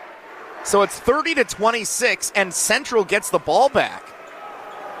line. So it's 30-26, and Central gets the ball back.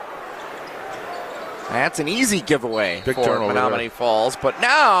 That's an easy giveaway for Menomonee Falls. But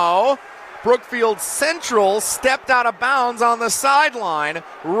now, Brookfield Central stepped out of bounds on the sideline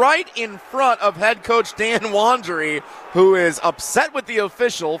right in front of head coach Dan Wandry, who is upset with the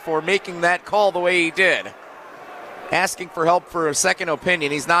official for making that call the way he did. Asking for help for a second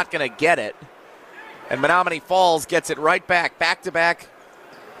opinion. He's not going to get it. And Menomonee Falls gets it right back. Back-to-back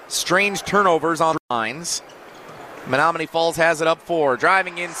strange turnovers on the lines. Menomonee Falls has it up 4.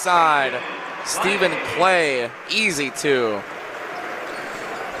 Driving inside. Stephen Clay. Easy 2.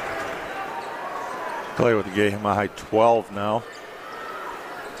 Clay with the game high 12 now.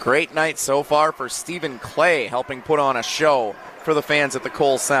 Great night so far for Stephen Clay, helping put on a show for the fans at the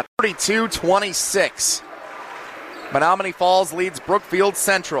Kohl Center. 32-26. Menomonee Falls leads Brookfield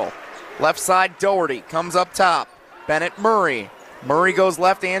Central. Left side, Doherty comes up top. Bennett Murray. Murray goes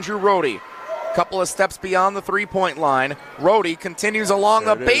left, Andrew Rohde. Couple of steps beyond the three-point line. Rohde continues along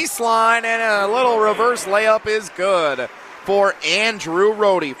the baseline, and a little reverse layup is good for Andrew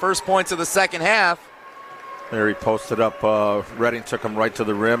Rohde. First points of the second half. There he posted up. Redding took him right to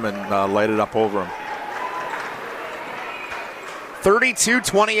the rim and laid it up over him.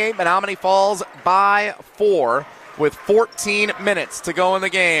 32-28, Menomonee falls by 4 with 14 minutes to go in the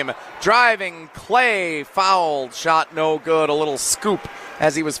game. Driving, Clay fouled, shot no good, a little scoop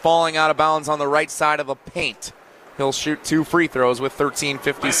as he was falling out of bounds on the right side of the paint. He'll shoot 2 free throws with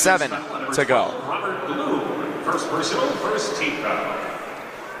 13:57 to go. Robert Blue, first personal, first team foul.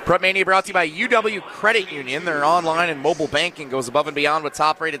 Prep Mania brought to you by UW Credit Union. Their online and mobile banking goes above and beyond with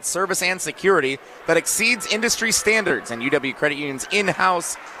top-rated service and security that exceeds industry standards. And UW Credit Union's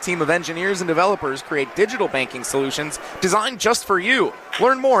in-house team of engineers and developers create digital banking solutions designed just for you.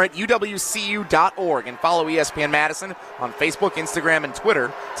 Learn more at uwcu.org and follow ESPN Madison on Facebook, Instagram, and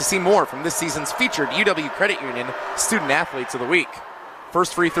Twitter to see more from this season's featured UW Credit Union Student Athletes of the Week.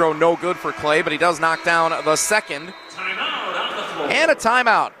 First free throw no good for Clay, but he does knock down the second. And a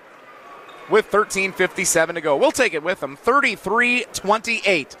timeout with 13:57 to go. We'll take it with them.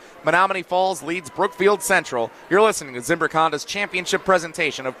 33-28. Menomonee Falls leads Brookfield Central. You're listening to Zimbrick Honda's championship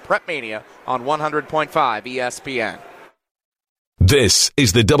presentation of Prep Mania on 100.5 ESPN. This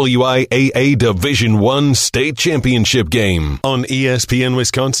is the WIAA Division I State Championship game on ESPN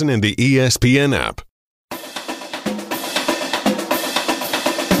Wisconsin and the ESPN app.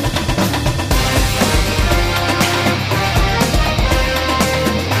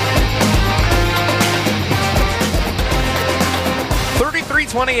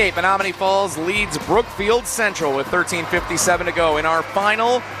 Menomonee Falls leads Brookfield Central with 13:57 to go in our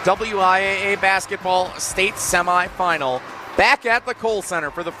final WIAA basketball state semifinal. Back at the Kohl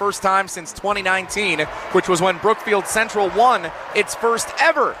Center for the first time since 2019, which was when Brookfield Central won its first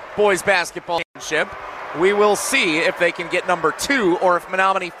ever boys basketball championship. We will see if they can get number 2 or if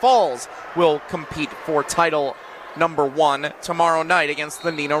Menomonee Falls will compete for title number 1 tomorrow night against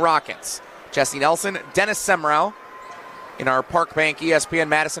the Neenah Rockets. Jesse Nelson, Dennis Semrau, in our Park Bank ESPN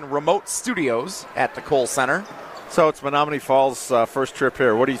Madison remote studios at the Kohl Center. So it's Menomonee Falls' first trip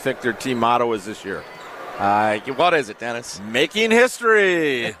here. What do you think their team motto is this year? What is it, Dennis? Making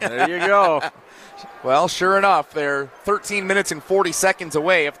history. There you go. Well, sure enough, they're 13 minutes and 40 seconds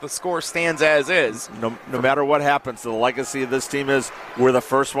away if the score stands as is. No matter what happens, the legacy of this team is we're the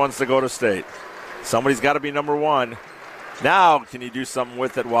first ones to go to state. Somebody's got to be number 1. Now, can you do something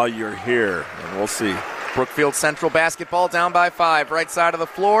with it while you're here? And we'll see. Brookfield Central basketball down by 5. Right side of the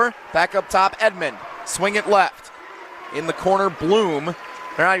floor. Back up top, Edmond. Swing it left. In the corner, Bloom.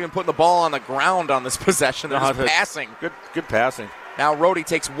 They're not even putting the ball on the ground on this possession. They're just passing. Good passing. Now Rohde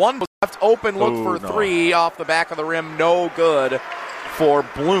takes one left open look for 3 off the back of the rim. No good for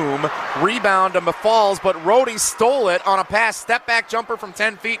Bloom. Rebound to Falls, but Rohde stole it on a pass. Step back jumper from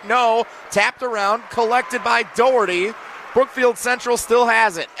 10 feet. No. Tapped around. Collected by Doherty. Brookfield Central still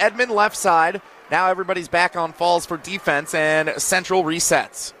has it. Edmond left side. Now everybody's back on Falls for defense, and Central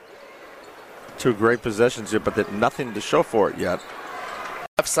resets. 2 great possessions here, but nothing to show for it yet.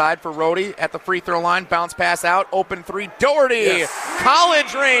 Left side for Rohde at the free throw line. Bounce pass out. Open 3. Doherty. Yes.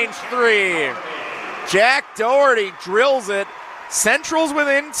 College range 3. Jack Doherty drills it. Central's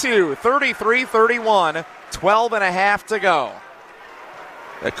within 2. 33-31. 12 and a half to go.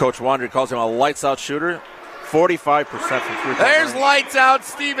 Coach Wandry calls him a lights-out shooter. 45% from 3-point There's lights out.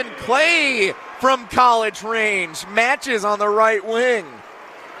 Stephen Clay from college range. Matches on the right wing.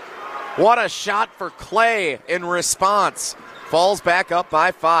 What a shot for Clay in response. Falls back up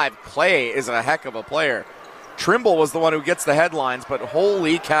by 5. Clay is a heck of a player. Trimble was the one who gets the headlines, but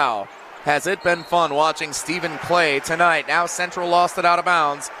holy cow, has it been fun watching Stephen Clay tonight. Now Central lost it out of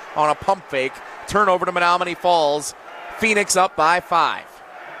bounds on a pump fake. Turnover to Menomonee Falls. Phoenix up by 5.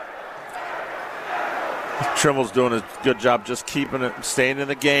 Trimble's doing a good job just keeping it, staying in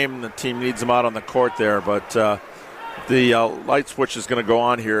the game. The team needs him out on the court there, but the light switch is going to go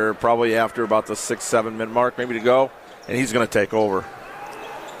on here probably after about the 6-7 minute mark maybe to go, and he's going to take over.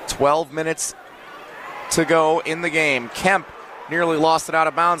 12 minutes to go in the game. Kemp nearly lost it out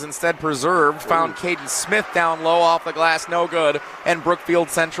of bounds, instead preserved. Found Caden Smith down low off the glass, no good, and Brookfield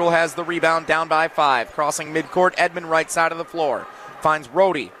Central has the rebound down by 5. Crossing midcourt, Edmond right side of the floor. Finds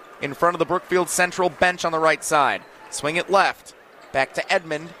Rohde in front of the Brookfield Central bench on the right side. Swing it left. Back to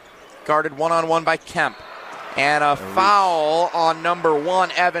Edmond. Guarded one-on-one by Kemp. And a foul on number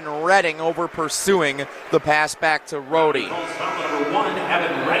 1, Evan Redding, over pursuing the pass back to Rohde. Number 1,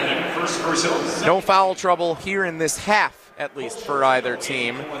 Evan Redding, first personal. No foul trouble here in this half at least, for either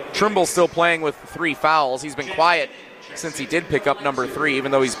team. Trimble still playing with 3 fouls. He's been quiet since he did pick up number 3,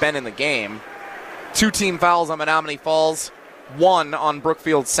 even though he's been in the game. 2 team fouls on Menomonee Falls, 1 on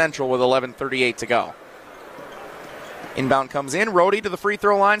Brookfield Central with 11:38 to go. Inbound comes in. Rohde to the free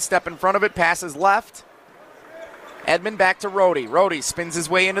throw line, step in front of it, passes left. Edmond back to Rohde. Rohde spins his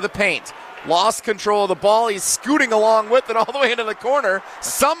way into the paint. Lost control of the ball. He's scooting along with it all the way into the corner.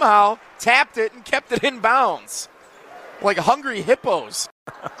 Somehow tapped it and kept it in bounds. Like hungry hippos.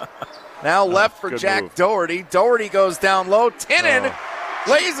 Now left for Jack move. Doherty. Doherty goes down low. Tinnin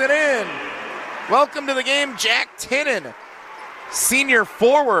lays it in. Welcome to the game, Jack Tinnin. Senior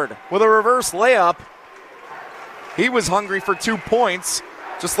forward with a reverse layup. He was hungry for 2 points,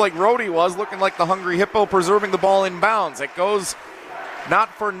 just like Rohde was, looking like the hungry hippo preserving the ball in bounds. It goes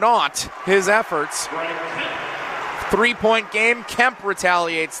not for naught, his efforts. 3-point game. Kemp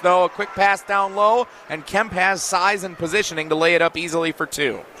retaliates, though. A quick pass down low, and Kemp has size and positioning to lay it up easily for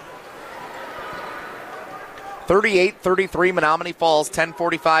 2. 38-33, Menomonee Falls,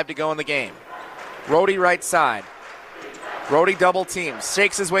 10:45 to go in the game. Rohde right side. Rohde double teams,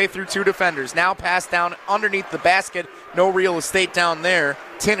 shakes his way through 2 defenders. Now pass down underneath the basket. No real estate down there.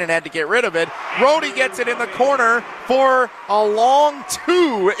 Tinnin had to get rid of it. Rohde gets it in the corner for a long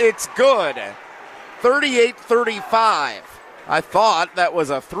 2. It's good. 38-35. I thought that was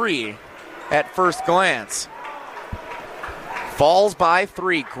a 3 at first glance. Falls by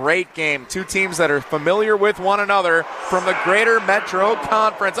 3. Great game. 2 teams that are familiar with one another from the Greater Metro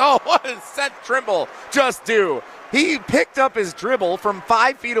Conference. Oh, what does Seth Trimble just do? He picked up his dribble from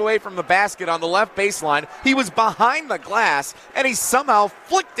 5 feet away from the basket on the left baseline. He was behind the glass, and he somehow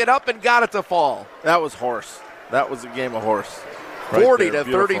flicked it up and got it to fall. That was horse. That was a game of horse.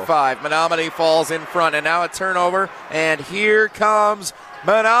 40-35. Menomonee Falls in front, and now a turnover. And here comes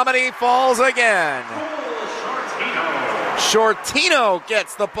Menomonee Falls again. Shortino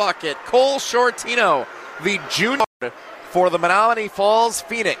gets the bucket. Cole Shortino, the junior for the Menomonee Falls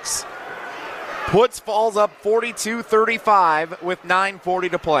Phoenix, puts Falls up 42-35 with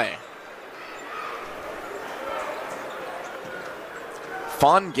 9:40 to play.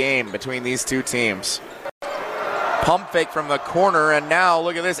 Fun game between these 2 teams. Pump fake from the corner, and now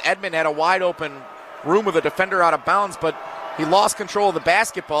look at this. Edmond had a wide open room with a defender out of bounds, but he lost control of the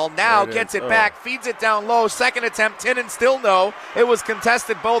basketball. Now gets it back, feeds it down low. Second attempt, Tinnin still no. It was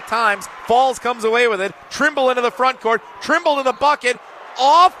contested both times. Falls comes away with it. Trimble into the front court. Trimble to the bucket.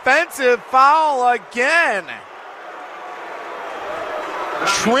 Offensive foul again.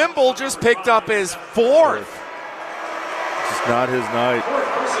 Trimble just picked up his 4th. It's not his night.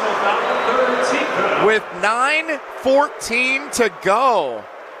 With 9:14 to go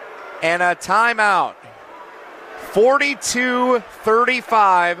and a timeout.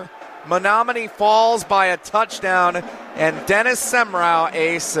 42-35. Menomonee Falls by a touchdown, and Dennis Semrau,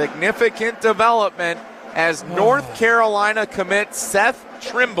 a significant development as North Carolina commit Seth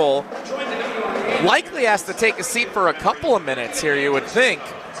Trimble likely has to take a seat for a couple of minutes here, you would think,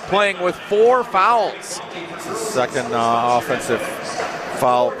 playing with 4 fouls. It's the second offensive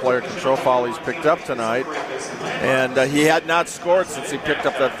foul, player control foul he's picked up tonight. And he had not scored since he picked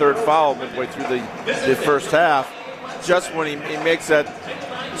up that 3rd foul midway through the first half. Just when he makes that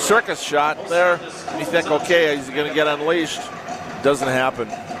circus shot there, you think, okay, he's going to get unleashed. Doesn't happen.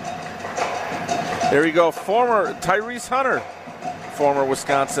 There you go, former Tyrese Hunter, former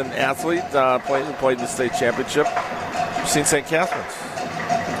Wisconsin athlete, who played in the state championship. You've seen St. Catherine's.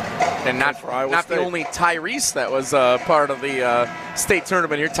 And not the only Tyrese that was part of the state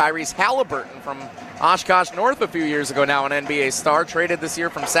tournament here. Tyrese Halliburton from Oshkosh North a few years ago, now an NBA star, traded this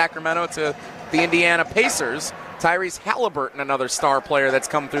year from Sacramento to the Indiana Pacers. Tyrese Halliburton, another star player that's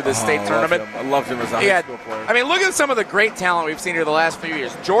come through this state tournament. I loved him as a high school player. I mean, look at some of the great talent we've seen here the last few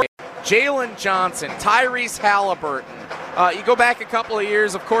years. Jalen Johnson, Tyrese Halliburton. You go back a couple of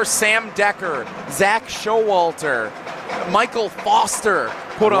years, of course, Sam Decker, Zach Showalter, Michael Foster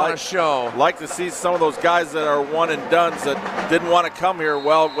put on a show. Like to see some of those guys that are one-and-dones that didn't want to come here.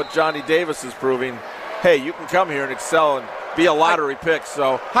 Well, what Johnny Davis is proving, hey, you can come here and excel and be a lottery pick.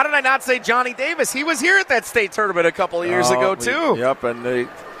 So how did I not say Johnny Davis? He was here at that state tournament a couple of years ago, too. Yep, and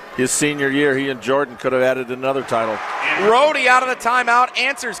his senior year, he and Jordan could have added another title. Rohde out of the timeout,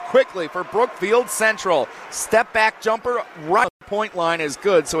 answers quickly for Brookfield Central. Step back jumper, right point line is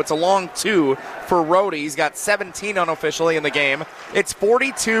good, so it's a long 2 for Rohde. He's got 17 unofficially in the game. It's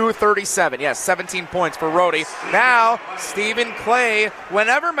 42-37. Yes, 17 points for Rohde. Now, Stephen Clay,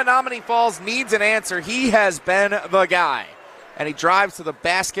 whenever Menomonee Falls needs an answer, he has been the guy. And he drives to the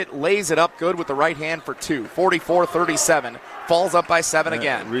basket, lays it up good with the right hand for 2. 44-37. Falls up by 7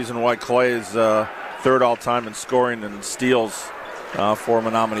 again. The reason why Clay is third all-time in scoring and steals for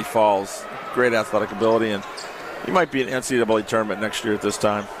Menomonee Falls. Great athletic ability, and he might be an NCAA tournament next year at this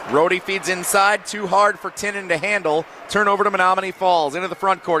time. Rhodey feeds inside, too hard for Tinnon to handle. Turnover to Menomonee Falls, into the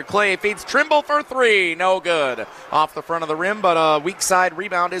front court. Clay feeds Trimble for three, no good. Off the front of the rim, but a weak side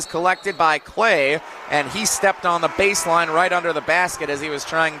rebound is collected by Clay, and he stepped on the baseline right under the basket as he was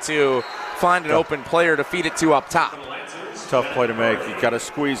trying to find an open player to feed it to up top. Tough play to make. You got to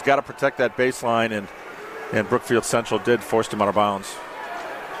squeeze, got to protect that baseline, and Brookfield Central did force him out of bounds.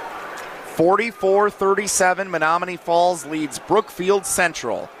 44-37, Menomonee Falls leads Brookfield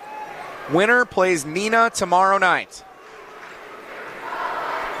Central. Winner plays Neenah tomorrow night.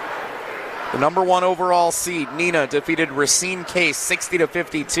 The number 1 overall seed, Neenah, defeated Racine Case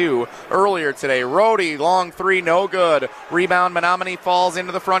 60-52 earlier today. Rhodey, long three, no good. Rebound, Menomonee Falls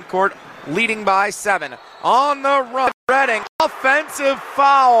into the front court, leading by 7. On the run, Redding, offensive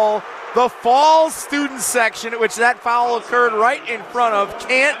foul. The Falls student section, at which that foul occurred right in front of,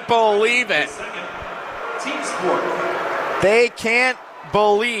 can't believe it. They can't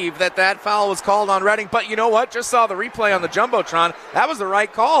believe that foul was called on Redding. But you know what? Just saw the replay on the Jumbotron. That was the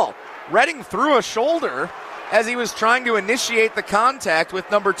right call. Redding threw a shoulder as he was trying to initiate the contact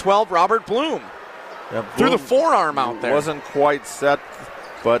with number 12, Robert Bloom. Yeah, threw the forearm out there. Wasn't quite set,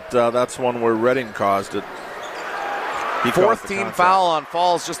 but that's one where Redding caused it. Fourth team foul on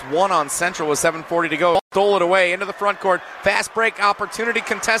Falls, just 1 on Central with 7:40 to go. Stole it away into the front court. Fast break opportunity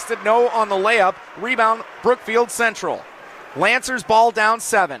contested, no on the layup. Rebound, Brookfield Central. Lancers ball down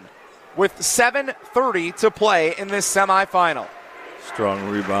 7 with 7:30 to play in this semifinal. Strong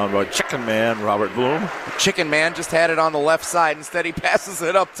rebound by Chicken Man, Robert Bloom. Chicken Man just had it on the left side. Instead, he passes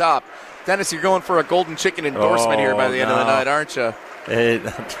it up top. Dennis, you're going for a golden chicken endorsement here by the end of the night, aren't you? Hey,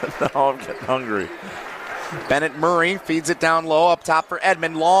 now I'm getting hungry. Bennett Murray feeds it down low up top for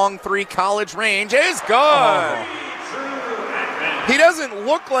Edmond. Long three, college range is good. He doesn't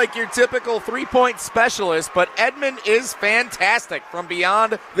look like your typical three-point specialist, but Edmond is fantastic from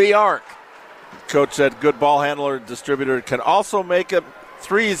beyond the arc. Coach said good ball handler, distributor, can also make it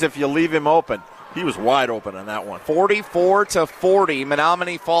threes if you leave him open. He was wide open on that one. 44-40,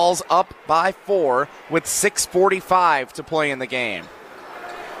 Menomonee Falls up by 4 with 6:45 to play in the game.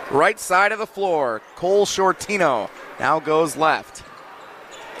 Right side of the floor, Cole Shortino now goes left.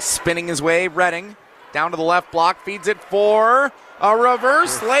 Spinning his way, Redding down to the left block, feeds it for a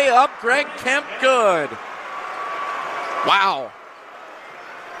reverse layup. Greg Kemp, good. Wow.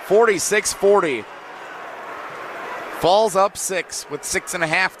 46-40. Falls up 6 with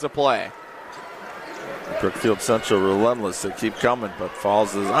 6.5 to play. Brookfield Central relentless. They keep coming, but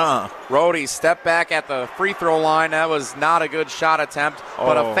Falls is Rhodey step back at the free throw line. That was not a good shot attempt,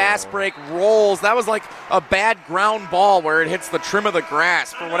 but a fast break rolls. That was like a bad ground ball where it hits the trim of the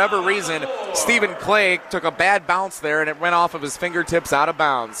grass. For whatever reason, Stephen Clay took a bad bounce there, and it went off of his fingertips out of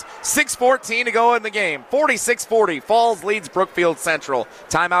bounds. 6:14 to go in the game. 46-40. Falls leads Brookfield Central.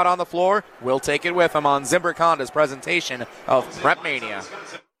 Timeout on the floor. We'll take it with him on Zimbrick Honda's presentation of Prep Mania.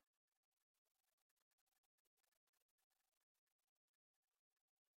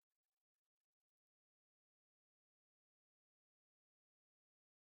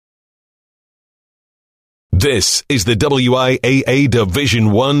 This is the WIAA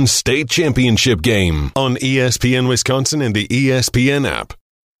Division I State Championship game on ESPN Wisconsin and the ESPN app.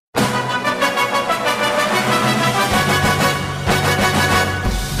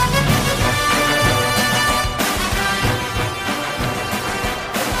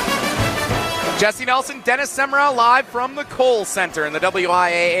 Jesse Nelson, Dennis Semrau live from the Kohl Center in the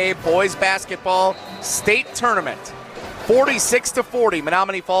WIAA Boys Basketball State Tournament. 46-40,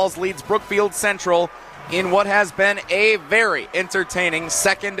 Menomonee Falls leads Brookfield Central in what has been a very entertaining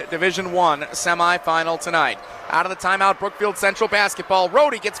second Division I semifinal tonight. Out of the timeout, Brookfield Central basketball.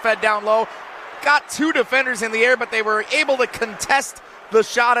 Rhodey gets fed down low. Got 2 defenders in the air, but they were able to contest the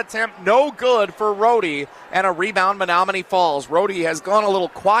shot attempt. No good for Rhodey, and a rebound, Menomonee Falls. Rhodey has gone a little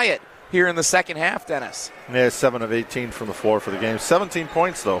quiet here in the second half, Dennis. Yeah, 7 of 18 from the floor for the game. 17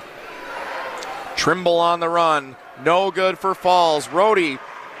 points, though. Trimble on the run. No good for Falls. Rhodey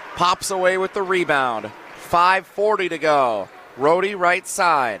pops away with the rebound. 5:40 to go. Rhodey right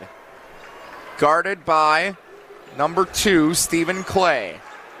side. Guarded by number 2, Stephen Clay.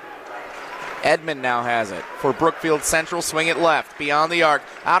 Edmond now has it for Brookfield Central. Swing it left, beyond the arc.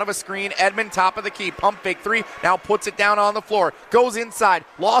 Out of a screen, Edmond top of the key. Pump fake 3, now puts it down on the floor. Goes inside,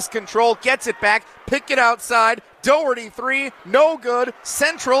 lost control, gets it back, pick it outside. Doherty 3, no good.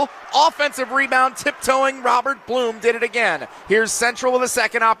 Central, offensive rebound, tiptoeing. Robert Bloom did it again. Here's Central with a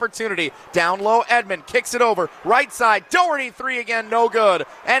second opportunity. Down low, Edmond kicks it over. Right side, Doherty 3 again, no good.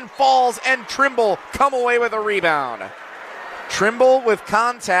 And Falls and Trimble come away with a rebound. Trimble with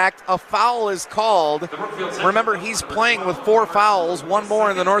contact, a foul is called. Remember, he's playing with 4 fouls. One more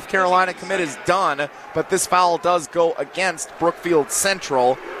and the North Carolina commit is done, but this foul does go against Brookfield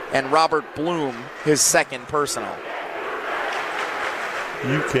Central and Robert Bloom, his second personal.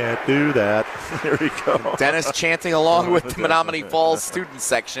 You can't do that. Here we go. Dennis chanting along with the Menomonee Falls student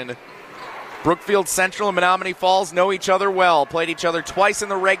section. Brookfield Central and Menomonee Falls know each other well, played each other twice in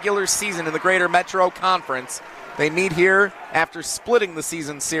the regular season in the Greater Metro Conference. They meet here after splitting the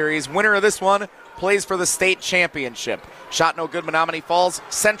season series. Winner of this one plays for the state championship. Shot no good, Menomonee Falls.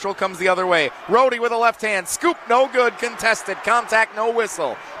 Central comes the other way. Rhodey with a left hand. Scoop no good, contested. Contact, no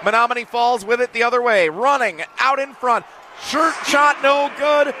whistle. Menomonee Falls with it the other way. Running out in front. Shirt shot no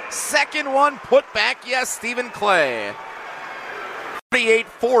good. Second one put back, yes, Stephen Clay.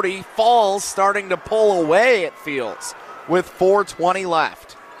 48-40, Falls starting to pull away, it feels, with 4:20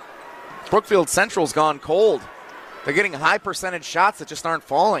 left. Brookfield Central's gone cold. They're getting high percentage shots that just aren't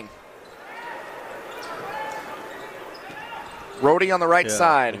falling. Rhodey on the right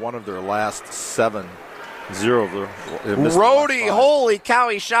side. One of their last 7. 0 of their. Rhodey, holy cow,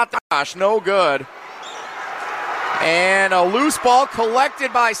 he shot the gosh, no good. And a loose ball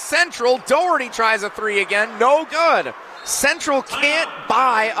collected by Central. Doherty tries a 3 again, no good. Central can't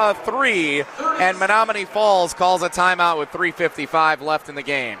buy a 3, and Menomonee Falls calls a timeout with 3:55 left in the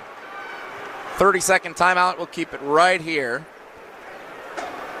game. 30-second timeout. We'll keep it right here.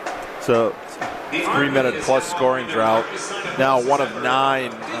 So, 3-minute plus scoring drought. Now 1 of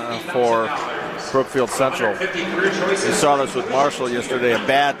 9 for Brookfield Central. We saw this with Marshall yesterday. A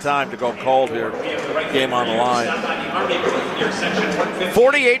bad time to go cold here. Game on the line.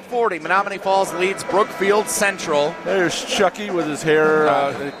 48-40. Menomonee Falls leads Brookfield Central. There's Chucky with his hair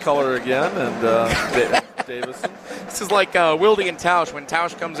color again, and Davison. This is like Wilde and Tausch. When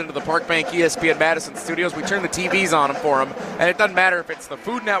Tausch comes into the Park Bank ESPN Madison studios, we turn the TVs on him for him, and it doesn't matter if it's the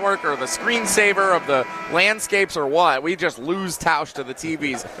Food Network or the screensaver of the landscapes or what. We just lose Tausch to the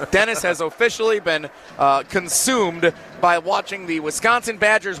TVs. Dennis has officially been consumed by watching the Wisconsin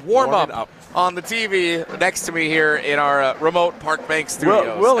Badgers warm up on the TV next to me here in our remote Park Bank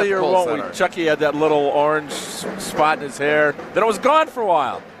studios. Willie or won't we? Chucky had that little orange spot in his hair. Then it was gone for a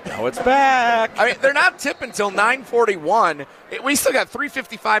while. Now it's back. I mean, they're not tipping until 9:41. We still got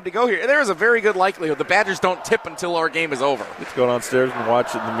 3:55 to go here. There is a very good likelihood the Badgers don't tip until our game is over. Let's go downstairs and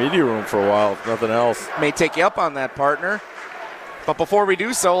watch it in the media room for a while, if nothing else. May take you up on that, partner. But before we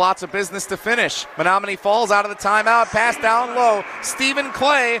do so, lots of business to finish. Menomonee Falls out of the timeout, pass down low. Stephen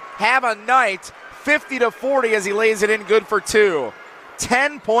Clay have a night, 50-40 as he lays it in good for 2.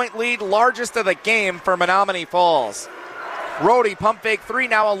 10-point lead, largest of the game for Menomonee Falls. Rhodey, pump fake 3,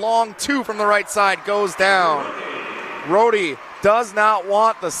 now a long 2 from the right side, goes down. Rhodey does not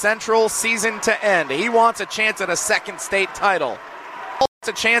want the Central season to end. He wants a chance at a second state title. Wants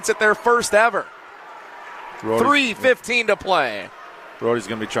a chance at their first ever. 3:15 to play. Rhodey's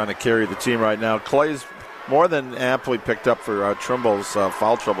going to be trying to carry the team right now. Clay's more than amply picked up for Trimble's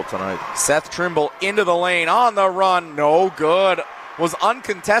foul trouble tonight. Seth Trimble into the lane, on the run, no good. Was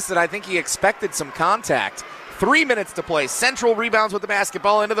uncontested. I think he expected some contact. 3 minutes to play. Central rebounds with the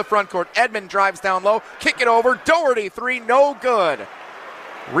basketball into the front court. Edmond drives down low, kick it over. Doherty 3, no good.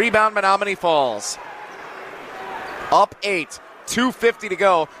 Rebound Menomonee Falls. Up 8. 2:50 to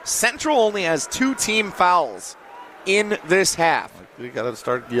go. Central only has 2 team fouls in this half. They got to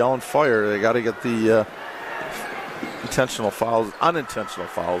start yelling fire. They got to get the intentional fouls, unintentional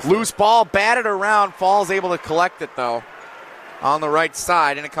fouls. Loose ball batted around. Falls able to collect it though on the right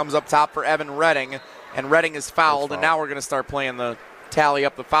side, and it comes up top for Evan Redding, and Redding is fouled, and now we're going to start playing the tally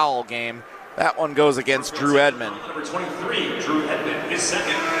up the foul game. That one goes against Drew Edmond. Number 23, Drew Edmond, his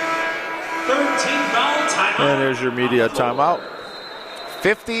second. 13 foul timeout. And there's your media timeout.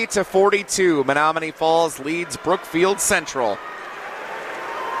 50-42, Menomonee Falls leads Brookfield Central.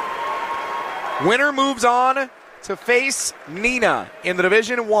 Winner moves on to face Neenah in the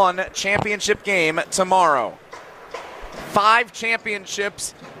Division I championship game tomorrow. 5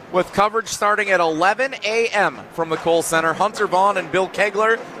 championships with coverage starting at 11 a.m. from the Kohl Center. Hunter Vaughn and Bill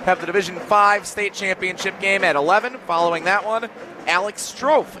Kegler have the Division V state championship game at 11. Following that one, Alex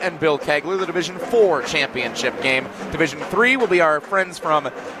Strofe and Bill Kegler, the Division 4 championship game. Division 3 will be our friends from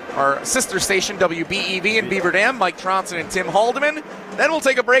our sister station, WBEV in Beaver Dam, Mike Tronson and Tim Haldeman. Then we'll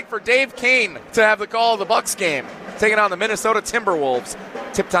take a break for Dave Kane to have the call of the Bucks game, taking on the Minnesota Timberwolves.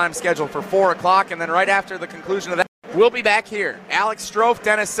 Tip time scheduled for 4 o'clock, and then right after the conclusion of that, we'll be back here. Alex Strofe,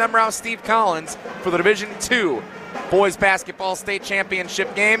 Dennis Semrau, Steve Collins for the Division 2 Boys Basketball State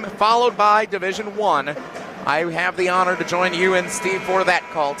Championship game, followed by Division 1. I have the honor to join you and Steve for that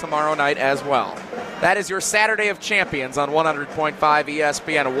call tomorrow night as well. That is your Saturday of Champions on 100.5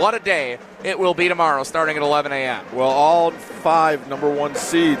 ESPN. What a day it will be tomorrow, starting at 11 a.m. Well, all 5 number 1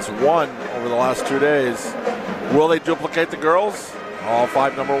 seeds won over the last 2 days. Will they duplicate the girls? All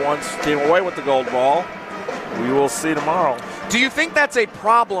 5 number 1s came away with the gold ball. We will see tomorrow. Do you think that's a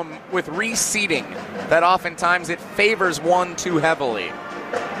problem with reseeding, that oftentimes it favors one too heavily?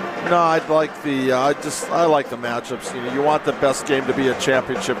 No, I like the matchups. You want the best game to be a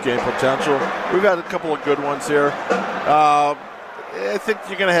championship game potential. We've had a couple of good ones here. I think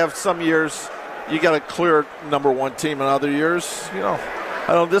you're going to have some years you got a clear number 1 team, and other years, I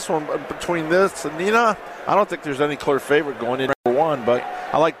don't. This one between this and Neenah, I don't think there's any clear favorite going in number 1. But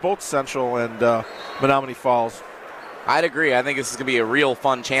I like both Central and Menomonee Falls. I'd agree. I think this is going to be a real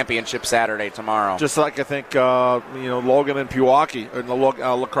fun championship Saturday tomorrow. Just like I think, Logan and Pewaukee, and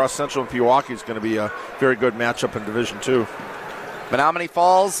La Crosse Central and Pewaukee is going to be a very good matchup in Division 2. Menomonee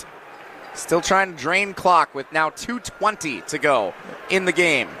Falls still trying to drain clock with now 2:20 to go in the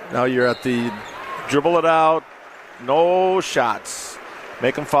game. Now you're at the dribble it out, no shots.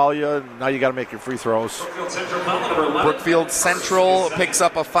 Make them foul you, and now you got to make your free throws. Brookfield Central picks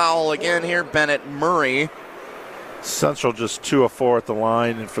up a foul again here. Bennett Murray. Central just 2 of 4 at the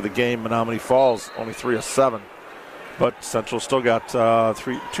line, and for the game, Menomonee Falls only 3 of 7. But Central still got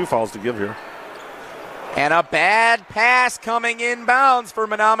 2 fouls to give here. And a bad pass coming inbounds for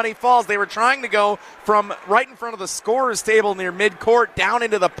Menomonee Falls. They were trying to go from right in front of the scorer's table near midcourt down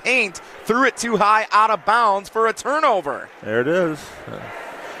into the paint, threw it too high, out of bounds for a turnover. There it is.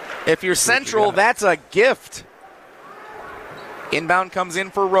 If you're Central, that's a gift. Inbound comes in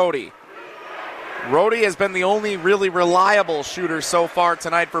for Rohde. Rohde has been the only really reliable shooter so far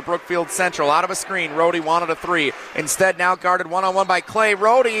tonight for Brookfield Central. Out of a screen, Rohde wanted a 3. Instead, now guarded one-on-one by Clay.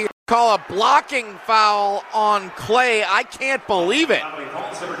 Rohde call a blocking foul on Clay. I can't believe it.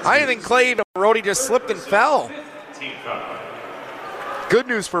 I didn't think Clay even. Rohde just slipped and fell. Good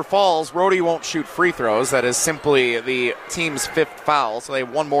news for Falls. Rohde won't shoot free throws. That is simply the team's 5th foul, so they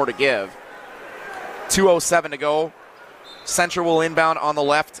have 1 more to give. 2:07 to go. Central will inbound on the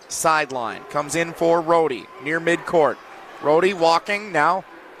left sideline. Comes in for Rohde near midcourt. Rohde walking now.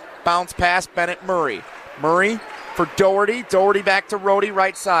 Bounce pass Bennett Murray. Murray for Doherty. Doherty back to Rohde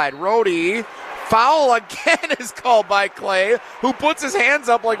right side. Rohde, foul again is called by Clay, who puts his hands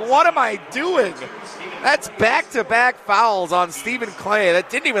up like, what am I doing? That's back-to-back fouls on Stephen Clay. That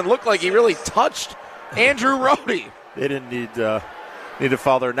didn't even look like he really touched Andrew Rohde. They didn't need a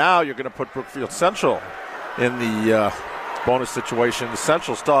foul there. Now you're going to put Brookfield Central in the bonus situation. The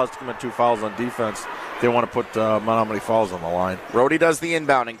Central still has to commit 2 fouls on defense. They want to put Menomonee Falls on the line. Rohde does the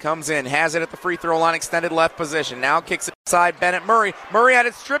inbounding, comes in, has it at the free throw line, extended left position. Now kicks it inside Bennett Murray. Murray had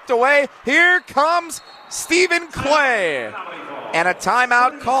it stripped away. Here comes Stephen Clay. And a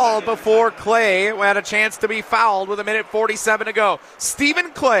timeout called before Clay had a chance to be fouled with 1:47 to go.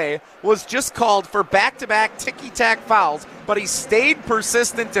 Stephen Clay was just called for back-to-back ticky-tack fouls, but he stayed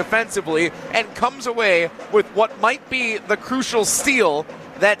persistent defensively and comes away with what might be the crucial steal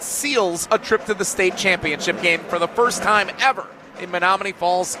that seals a trip to the state championship game for the first time ever in Menomonee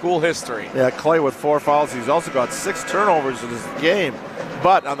Falls school history. Yeah, Clay with 4 fouls. He's also got 6 turnovers in his game.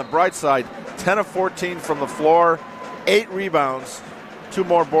 But on the bright side, 10 of 14 from the floor, 8 rebounds, 2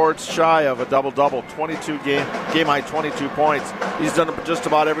 more boards shy of a double-double, 22 game high 22 points. He's done just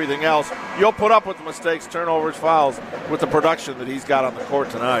about everything else. You'll put up with the mistakes, turnovers, fouls with the production that he's got on the court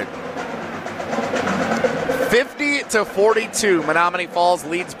tonight. 50-42, Menomonee Falls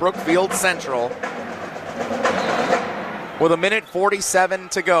leads Brookfield Central with 1:47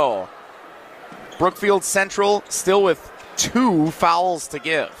 to go. Brookfield Central still with 2 fouls to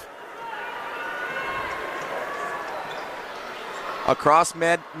give. Across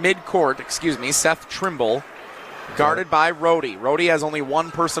midcourt, Seth Trimble, guarded by Rohde. Rohde has only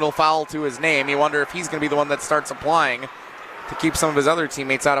 1 personal foul to his name. You wonder if he's going to be the one that starts applying to keep some of his other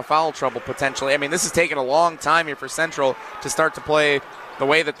teammates out of foul trouble potentially. I mean, this has taken a long time here for Central to start to play the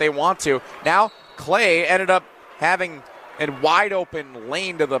way that they want to. Now, Clay ended up having a wide open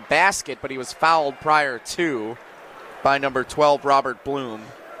lane to the basket, but he was fouled prior to by number 12, Robert Bloom.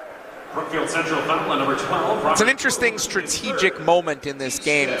 Brookfield Central foul on number 12. It's an interesting strategic moment in this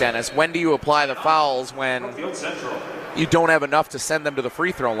game, Dennis. When do you apply the fouls when you don't have enough to send them to the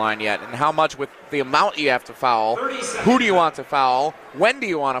free throw line yet? And how much with the amount you have to foul? Who do you want to foul? When do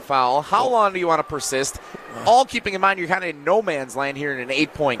you want to foul? How long do you want to persist? All keeping in mind you're kind of in no man's land here in an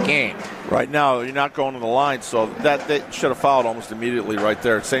 8-point game. Right now, you're not going to the line, so that they should have fouled almost immediately right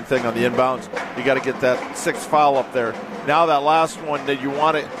there. Same thing on the inbounds. You got to get that sixth foul up there. Now that last one, that you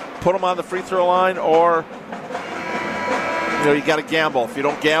want to put them on the free throw line, or you got to gamble. If you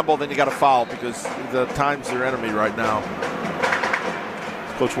don't gamble, then you got to foul because the time's your enemy right now.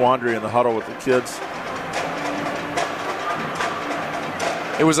 Coach Wandry in the huddle with the kids.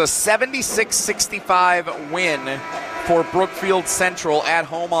 It was a 76-65 win for Brookfield Central at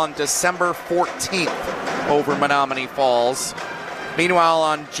home on December 14th over Menomonee Falls. Meanwhile,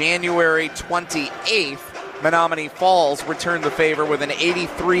 on January 28th, Menomonee Falls returned the favor with an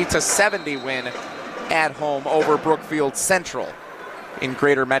 83-70 win at home over Brookfield Central in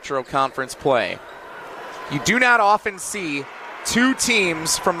Greater Metro Conference play. You do not often see two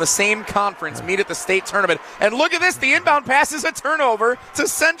teams from the same conference meet at the state tournament. And look at this, the inbound pass is a turnover to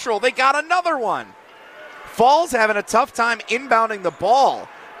Central. They got another one. Falls having a tough time inbounding the ball.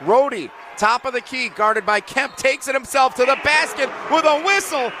 Rhodey, top of the key, guarded by Kemp, takes it himself to the basket with a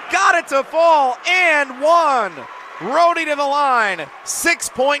whistle. Got it to fall and one. Rhodey to the line.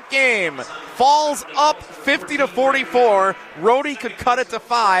 6-point game. Falls up 50-44. Rhodey could cut it to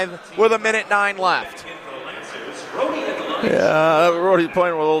 5 with 1:09 left. Yeah, Rhodey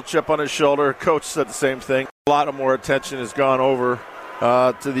playing with a little chip on his shoulder. Coach said the same thing. A lot of more attention has gone over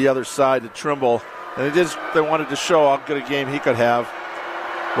to the other side to Trimble. And they wanted to show how good a game he could have.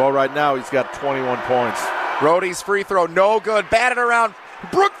 Well, right now he's got 21 points. Rhodey's free throw, no good. Batted around.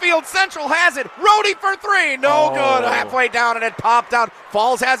 Brookfield Central has it. Rhodey for 3, no good. Halfway down and it popped out.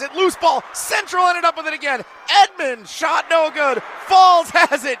 Falls has it. Loose ball. Central ended up with it again. Edmond shot no good. Falls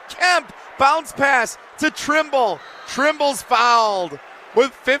has it. Kemp bounce pass to Trimble. Trimble's fouled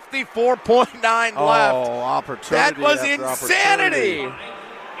with 54.9 left. Opportunity. That was insanity.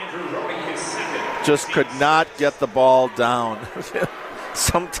 Just could not get the ball down.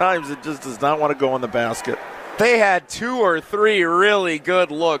 Sometimes it just does not want to go in the basket. They had 2 or 3 really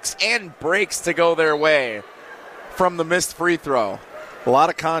good looks and breaks to go their way from the missed free throw. A lot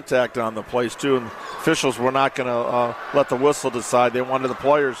of contact on the plays, too, and officials were not going to let the whistle decide. They wanted the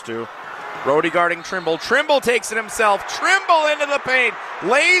players to. Rhodey guarding Trimble. Trimble takes it himself. Trimble into the paint.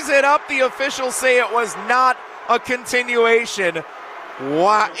 Lays it up. The officials say it was not a continuation.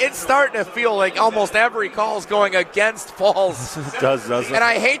 Wow, it's starting to feel like almost every call is going against Falls. It does, doesn't it? And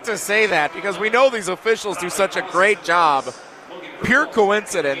I hate to say that because we know these officials do such a great job. Pure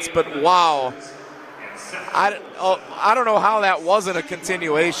coincidence, but wow. I don't know how that wasn't a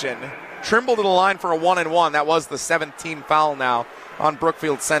continuation. Trimble to the line for a 1-and-1. That was the 17th foul now on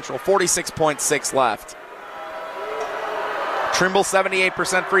Brookfield Central. 46.6 left. Trimble,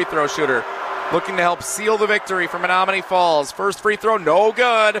 78% free throw shooter. Looking to help seal the victory for Menomonee Falls. First free throw, no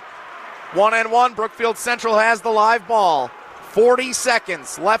good. 1-and-1. Brookfield Central has the live ball. 40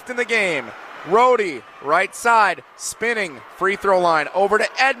 seconds left in the game. Rhodey, right side, spinning, free throw line. Over to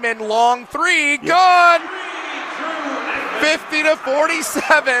Edmond, long 3, good!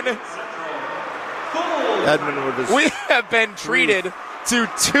 50-47. Edmond with his... We have been treated to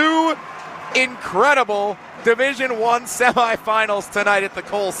 2 incredible Division I semifinals tonight at the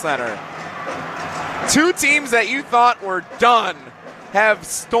Kohl Center. 2 teams that you thought were done have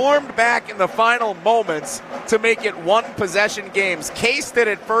stormed back in the final moments to make it 1-possession games. Case did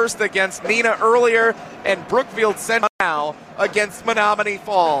it first against Neenah earlier, and Brookfield Central now against Menomonee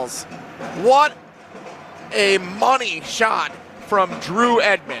Falls. What a money shot from Drew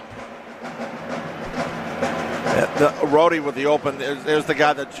Edmond. Rhodey with the open, there's the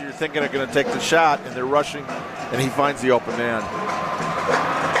guy that you're thinking are going to take the shot, and they're rushing, and he finds the open man.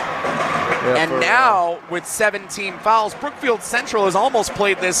 And now, with 17 fouls, Brookfield Central has almost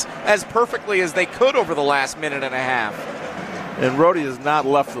played this as perfectly as they could over the last minute and a half. And Rhodey has not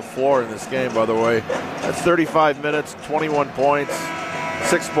left the floor in this game, by the way. That's 35 minutes, 21 points,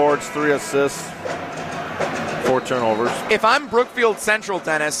 6 boards, 3 assists, 4 turnovers. If I'm Brookfield Central,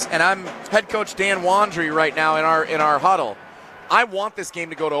 Dennis, and I'm head coach Dan Wandry right now in our huddle, I want this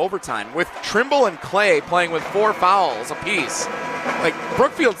game to go to overtime with Trimble and Clay playing with 4 fouls apiece. Like,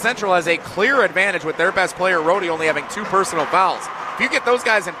 Brookfield Central has a clear advantage with their best player, Rhodey, only having 2 personal fouls. If you get those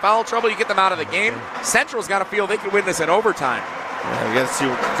guys in foul trouble, you get them out of the game, Central's got to feel they can win this in overtime. Yeah, we got to see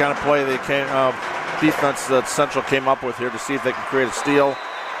what kind of play defense that Central came up with here to see if they can create a steal.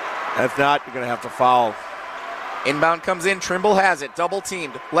 If not, you're going to have to foul. Inbound comes in. Trimble has it. Double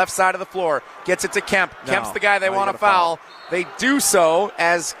teamed. Left side of the floor. Gets it to Kemp. No. Kemp's the guy they No, want to foul. They do so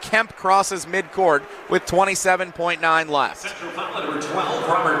as Kemp crosses midcourt with 27.9 left. Central foul number 12,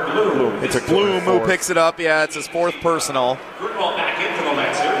 Robert Bloom. It's a Bloom who picks it up. Yeah, it's his fourth personal. Good ball back in for the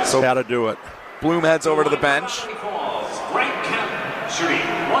Lancers. So how to do it. Bloom heads over to the bench. Greg Kemp shooting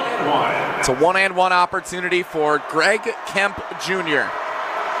 1-1. It's a 1-and-1 opportunity for Greg Kemp Jr.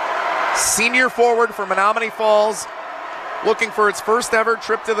 Senior forward for Menomonee Falls, looking for its first ever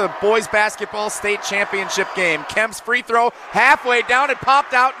trip to the boys basketball state championship game. Kemp's free throw halfway down, it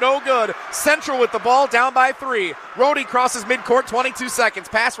popped out, no good. Central with the ball, down by 3. Rohde crosses midcourt, 22 seconds.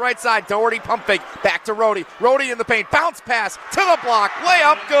 Pass right side, Doherty pump fake, back to Rohde. Rohde in the paint, bounce pass to the block,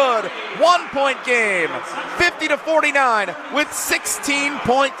 layup good. 1 point game, 50-49 with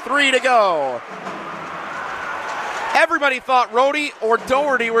 16.3 to go. Everybody thought Rohde or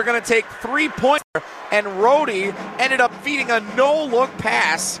Doherty were going to take 3 points, and Rohde ended up feeding a no-look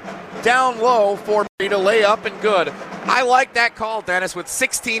pass down low for me to lay up and good. I like that call, Dennis, with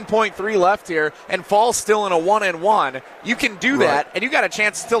 16.3 left here, and Falls still in a 1-and-1. You can do that, and you got a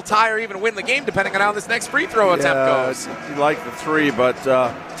chance to still tie or even win the game depending on how this next free throw attempt goes. You like the 3, but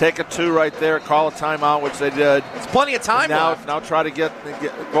take a 2 right there, call a timeout, which they did. It's plenty of time left. Now try to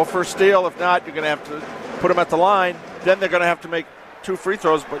go for a steal. If not, you're going to have to put them at the line. Then they're going to have to make 2 free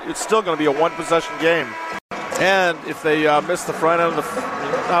throws, but it's still going to be a 1-possession game. And if they miss the front end, a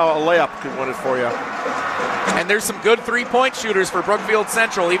layup could win it for you. And there's some good three-point shooters for Brookfield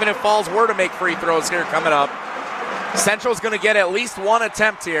Central, even if Falls were to make free throws here coming up. Central's going to get at least 1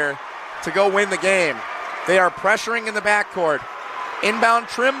 attempt here to go win the game. They are pressuring in the backcourt. Inbound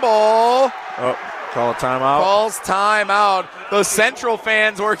Trimble. Oh, call a timeout. Calls timeout. The Central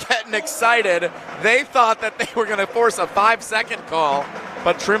fans were getting excited. They thought that they were going to force a 5-second call,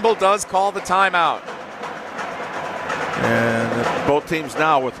 but Trimble does call the timeout. And both teams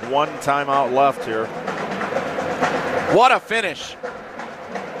now with 1 timeout left here. What a finish.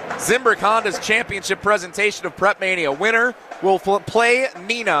 Zimbrick Honda's championship presentation of Prep Mania. Winner will play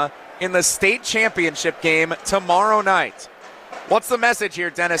Neenah in the state championship game tomorrow night. What's the message here,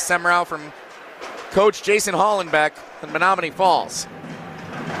 Dennis Semrau, from Coach Jason Hollenbeck in Menomonee Falls?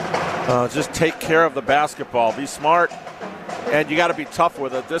 Just take care of the basketball. Be smart, and you got to be tough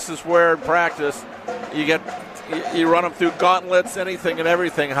with it. This is where in practice you run them through gauntlets, anything and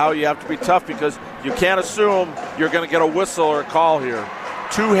everything, how you have to be tough, because you can't assume you're going to get a whistle or a call here.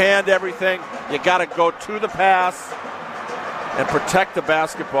 Two-hand everything. You got to go to the pass and protect the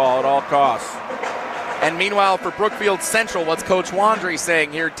basketball at all costs. And meanwhile, for Brookfield Central, what's Coach Wandry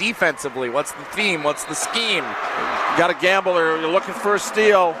saying here defensively? What's the theme? What's the scheme? You got to gamble there. You're looking for a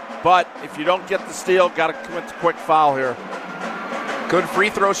steal, but if you don't get the steal, got to commit the quick foul here. Good free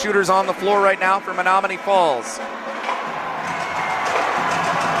throw shooters on the floor right now for Menomonee Falls.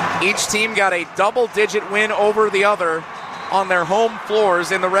 Each team got a double-digit win over the other on their home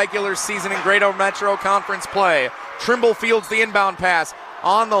floors in the regular season in Greater Metro Conference play. Trimble fields the inbound pass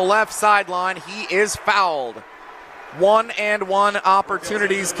on the left sideline. He is fouled. 1-and-1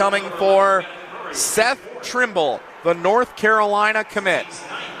 opportunities coming for Seth Trimble, the North Carolina commit.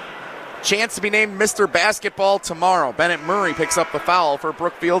 Chance to be named Mr. Basketball tomorrow. Bennett Murray picks up the foul for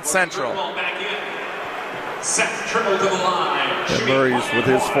Brookfield Central. Seth Trimble to the line. And Murray's with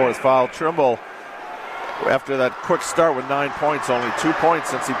his 4th foul. Trimble, after that quick start with 9 points, only 2 points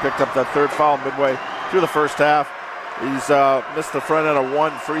since he picked up that 3rd foul midway through the first half. He's missed the front end of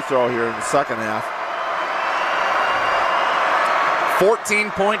 1 free throw here in the second half.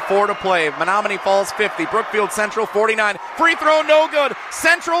 14.4 to play. Menomonee Falls 50. Brookfield Central 49. Free throw no good.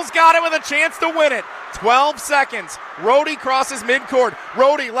 Central's got it with a chance to win it. 12 seconds. Rohde crosses midcourt.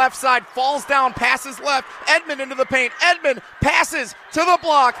 Rohde left side falls down, passes left. Edmond into the paint. Edmond passes to the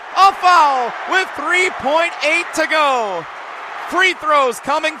block. A foul with 3.8 to go. Free throws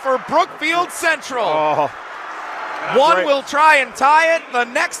coming for Brookfield Central. One great. will try and tie it. The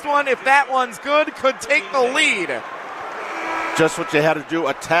next one, if that one's good, could take the lead. Just what you had to do,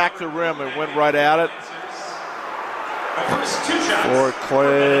 attack the rim and went right at it. For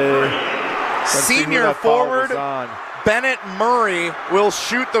Clay. Senior forward Bennett Murray will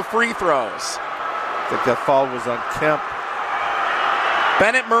shoot the free throws. I think that foul was on Kemp.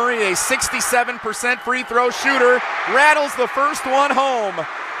 Bennett Murray, a 67% free throw shooter, rattles the first one home.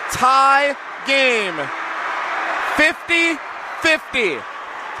 Tie game. 50-50.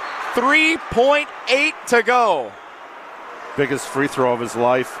 3.8 to go. Biggest free throw of his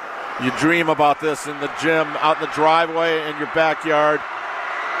life. You dream about this in the gym, out in the driveway, in your backyard.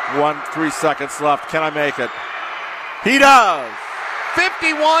 3 seconds left. Can I make it? He does.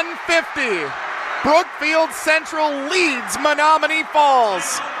 51-50. Brookfield Central leads Menomonee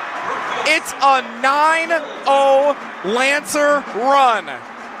Falls. It's a 9-0 Lancer run.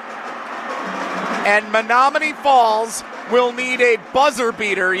 And Menomonee Falls will need a buzzer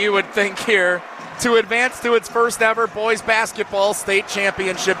beater, you would think, here to advance to its first ever boys basketball state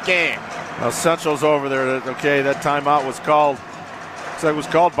championship game. Now Central's over there. Okay, that timeout was called. So it was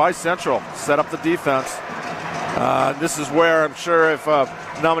called by Central. Set up the defense. This is where I'm sure if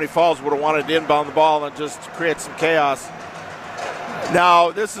Menomonee Falls would have wanted to inbound the ball and just create some chaos.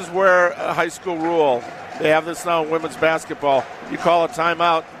 Now, this is where a high school rule. They have this now in women's basketball. You call a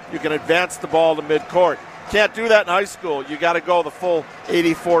timeout, you can advance the ball to midcourt. Can't do that in high school. You got to go the full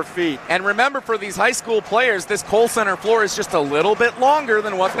 84 feet. And remember, for these high school players, this Cole Center floor is just a little bit longer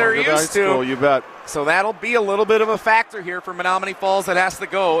than what they're used to. You bet. So that'll be a little bit of a factor here for Menomonee Falls that has to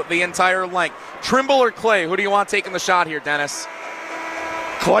go the entire length. Trimble or Clay, who do you want taking the shot here, Dennis?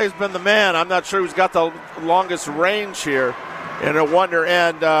 Clay's been the man. I'm not sure who's got the longest range here. And a wonder,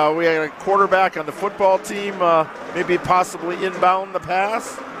 and we had a quarterback on the football team, maybe possibly inbound the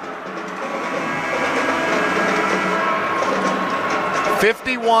pass.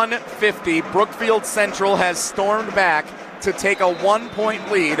 51-50, Brookfield Central has stormed back to take a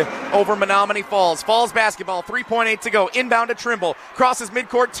 1-point lead over Menomonee Falls. Falls basketball, 3.8 to go. Inbound to Trimble. Crosses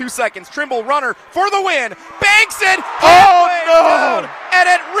midcourt, 2 seconds. Trimble, runner for the win. Banks it. Oh, no. Down, and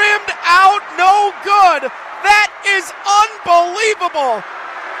it rimmed out. No good. That is unbelievable.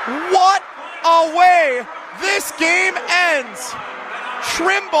 What a way this game ends.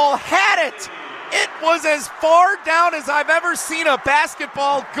 Trimble had it. It was as far down as I've ever seen a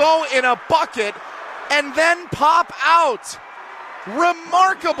basketball go in a bucket and then pop out.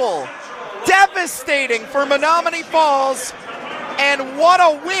 Remarkable. Devastating for Menomonee Falls. And what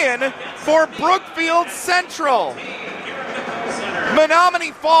a win for Brookfield Central.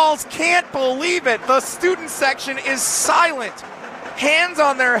 Menomonee Falls can't believe it. The student section is silent. Hands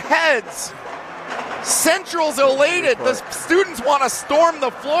on their heads. Central's elated. The students want to storm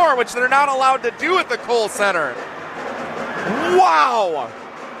the floor, which they're not allowed to do at the Cole Center. Wow.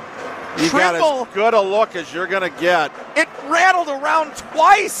 You got as good a look as you're going to get. It rattled around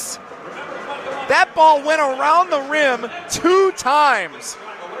twice. That ball went around the rim 2 times.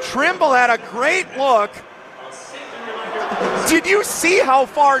 Trimble had a great look. Did you see how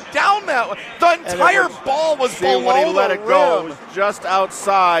far down that? The entire ball was below when he let the it go, rim. it was just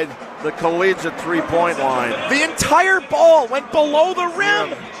outside the collegiate three-point line. The entire ball went below the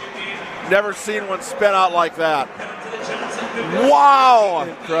rim. Never seen one spin out like that. Wow.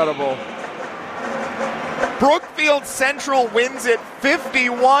 Incredible. Brookfield Central wins it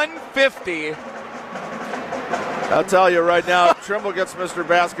 51-50. I'll tell you right now, if Trimble gets Mr.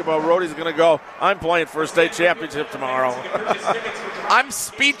 Basketball, Rhodey's going to go, I'm playing for a state championship tomorrow. I'm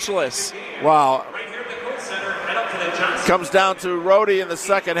speechless. Wow. Comes down to Rhodey in the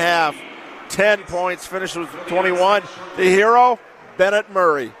second half. 10 points, finishes with 21. The hero, Bennett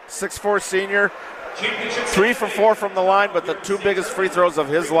Murray, 6'4 senior. 3 for 4 from the line, but the 2 biggest free throws of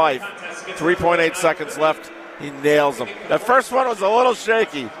his life. 3.8 seconds left. He nails them. That first one was a little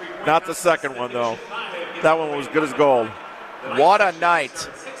shaky. Not the second one, though. That one was good as gold. What a night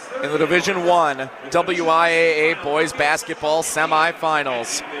in the Division I WIAA boys basketball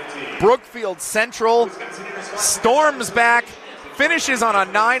semifinals. Brookfield Central storms back, finishes on a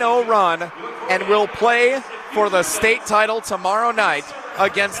 9-0 run, and will play for the state title tomorrow night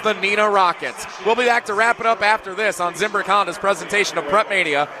against the Nina Rockets. We'll be back to wrap it up after this on Zimbrick Honda's presentation of Prep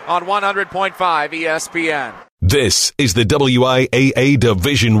Mania on 100.5 ESPN. This is the WIAA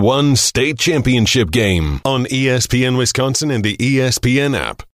Division I State Championship game on ESPN Wisconsin and the ESPN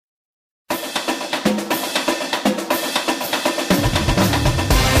app.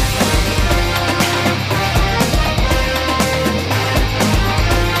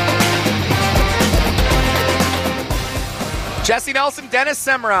 Jesse Nelson, Dennis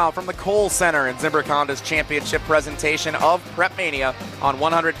Semrau from the Cole Center in Zimbrick Honda's championship presentation of Prep Mania on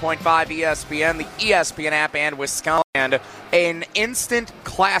 100.5 ESPN, the ESPN app, and Wisconsin. And an instant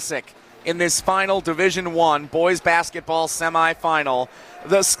classic in this final Division I boys basketball semifinal.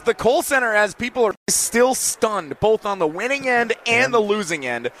 The Cole Center, as people are still stunned, both on the winning end and the losing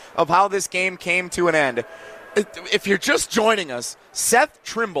end of how this game came to an end. If you're just joining us, Seth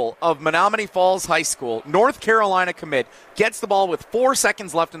Trimble of Menomonee Falls High School, North Carolina commit, gets the ball with 4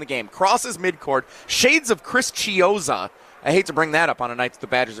 seconds left in the game, crosses midcourt, shades of Chris Chioza. I hate to bring that up on a night that the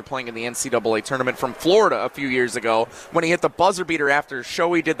Badgers are playing in the NCAA tournament from Florida a few years ago when he hit the buzzer beater after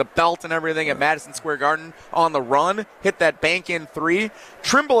Shoei did the belt and everything at Madison Square Garden on the run, hit that bank-in 3.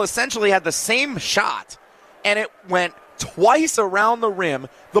 Trimble essentially had the same shot, and it went twice around the rim,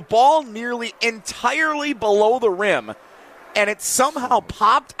 the ball nearly entirely below the rim, and it somehow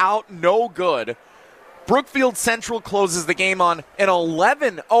popped out no good. Brookfield Central closes the game on an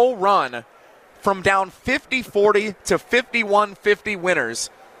 11-0 run from down 50-40 to 51-50 winners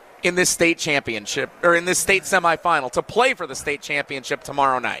in this state championship, or in this state semifinal, to play for the state championship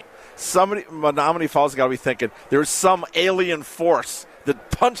tomorrow night. Menomonee Falls got to be thinking there's some alien force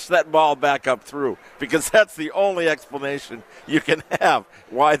that punched that ball back up through, because that's the only explanation you can have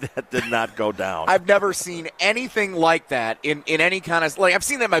why that did not go down. I've never seen anything like that in any kind of, like, I've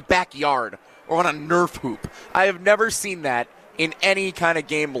seen that in my backyard or on a Nerf hoop. I have never seen that in any kind of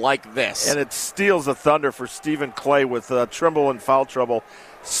game like this. And it steals the thunder for Stephen Clay with Trimble in foul trouble.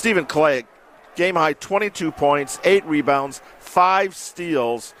 Stephen Clay, game high 22 points, 8 rebounds, 5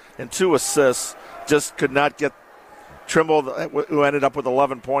 steals, and 2 assists. Just could not get Trimble, who ended up with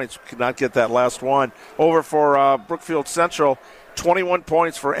 11 points, could not get that last one. Over for Brookfield Central, 21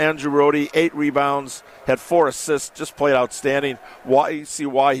 points for Andrew Rohde, 8 rebounds, had 4 assists, just played outstanding. You see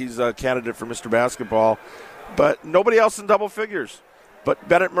why he's a candidate for Mr. Basketball. But nobody else in double figures. But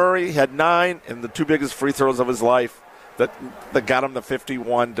Bennett Murray had 9 and the 2 biggest free throws of his life that got him the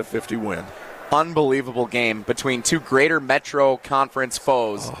 51-50 win. Unbelievable game between two Greater Metro Conference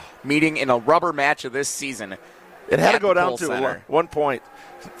foes meeting in a rubber match of this season. It had to go down to 1 point.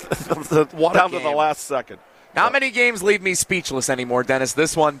 Down to the last second. Not many games leave me speechless anymore, Dennis.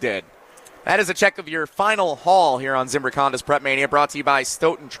 This one did. That is a check of your final haul here on Zimbrick Honda's Prep Mania, brought to you by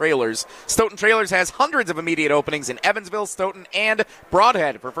Stoughton Trailers. Stoughton Trailers has hundreds of immediate openings in Evansville, Stoughton, and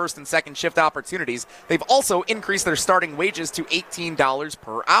Broadhead for first and second shift opportunities. They've also increased their starting wages to $18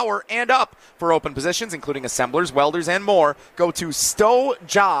 per hour and up for open positions, including assemblers, welders, and more. Go to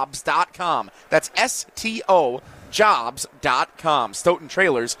stojobs.com. That's S-T-O jobs.com. Stoughton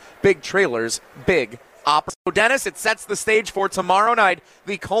Trailers, big opportunity. So, Dennis, it sets the stage for tomorrow night,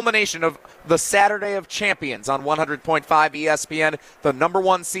 the culmination of the Saturday of Champions on 100.5 ESPN. The number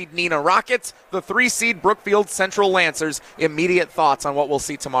 1 seed Nina Rockets, the 3 seed Brookfield Central Lancers. Immediate thoughts on what we'll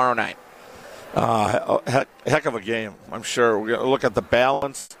see tomorrow night? Heck of a game, I'm sure. We're going to look at the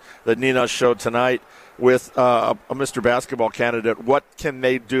balance that Nina showed tonight with a Mr. Basketball candidate. What can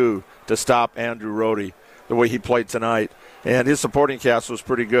they do to stop Andrew Rohde the way he played tonight? And his supporting cast was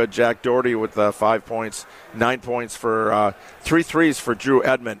pretty good. Jack Doherty with 5 points, 9 points for 3 threes for Drew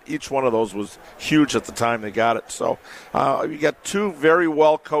Edmond. Each one of those was huge at the time they got it. So you got 2 very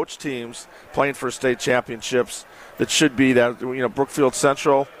well-coached teams playing for state championships that should be that, Brookfield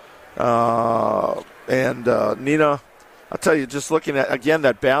Central and Nina. I'll tell you, just looking at, again,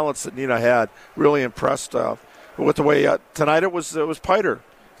 that balance that Nina had, really impressed with the way tonight it was Piter.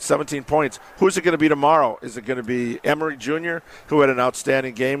 17 points. Who's it going to be tomorrow? Is it going to be Emery Jr., who had an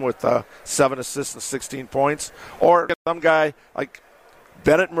outstanding game with 7 assists and 16 points? Or some guy like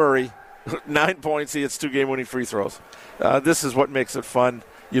Bennett Murray, 9 points, he hits 2 game-winning free throws. This is what makes it fun.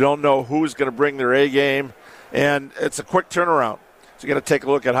 You don't know who's going to bring their A game, and it's a quick turnaround. So you got to take a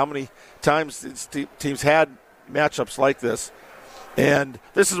look at how many times these teams had matchups like this. And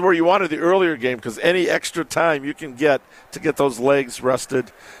this is where you wanted the earlier game, because any extra time you can get to get those legs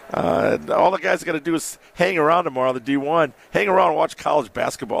rested. All the guys got to do is hang around tomorrow on the D1. Hang around and watch college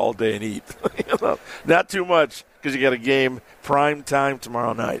basketball all day and eat. Not too much, because you got a game prime time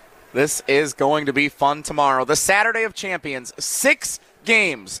tomorrow night. This is going to be fun tomorrow. The Saturday of Champions, 6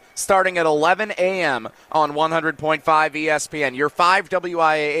 games starting at 11 a.m. on 100.5 ESPN. Your 5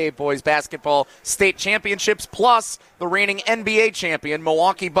 WIAA boys basketball state championships, plus the reigning NBA champion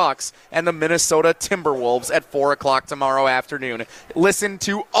Milwaukee Bucks and the Minnesota Timberwolves at 4 o'clock tomorrow afternoon. Listen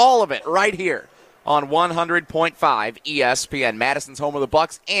to all of it right here on 100.5 ESPN, Madison's home of the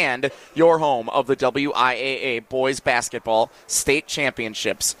Bucks and your home of the WIAA boys basketball state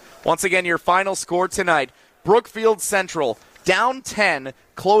championships. Once again, your final score tonight, Brookfield Central down 10,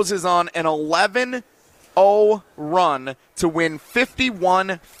 closes on an 11-0 run to win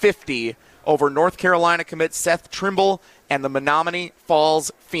 51-50 over North Carolina commit Seth Trimble and the Menomonee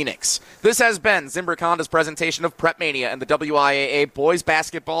Falls Phoenix. This has been Zimbrick Honda's presentation of Prep Mania and the WIAA Boys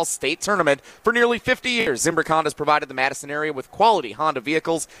Basketball State Tournament. For nearly 50 years, Zimbrick Honda's provided the Madison area with quality Honda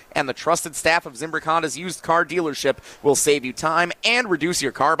vehicles, and the trusted staff of Zimbrick Honda's used car dealership will save you time and reduce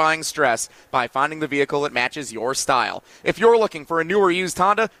your car buying stress by finding the vehicle that matches your style. If you're looking for a new or used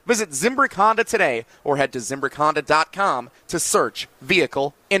Honda, visit Zimbrick Honda today or head to ZimbrickHonda.com to search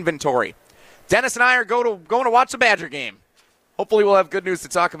vehicle inventory. Dennis and I are going to watch the Badger game. Hopefully we'll have good news to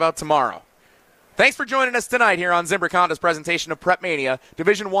talk about tomorrow. Thanks for joining us tonight here on Zimbrick Honda's presentation of Prep Mania.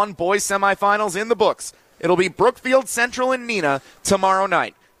 Division I boys semifinals in the books. It'll be Brookfield Central and Nina tomorrow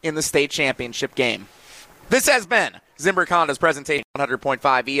night in the state championship game. This has been Zimbrick Honda's presentation 100.5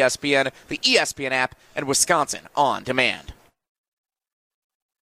 ESPN, the ESPN app, and Wisconsin On Demand.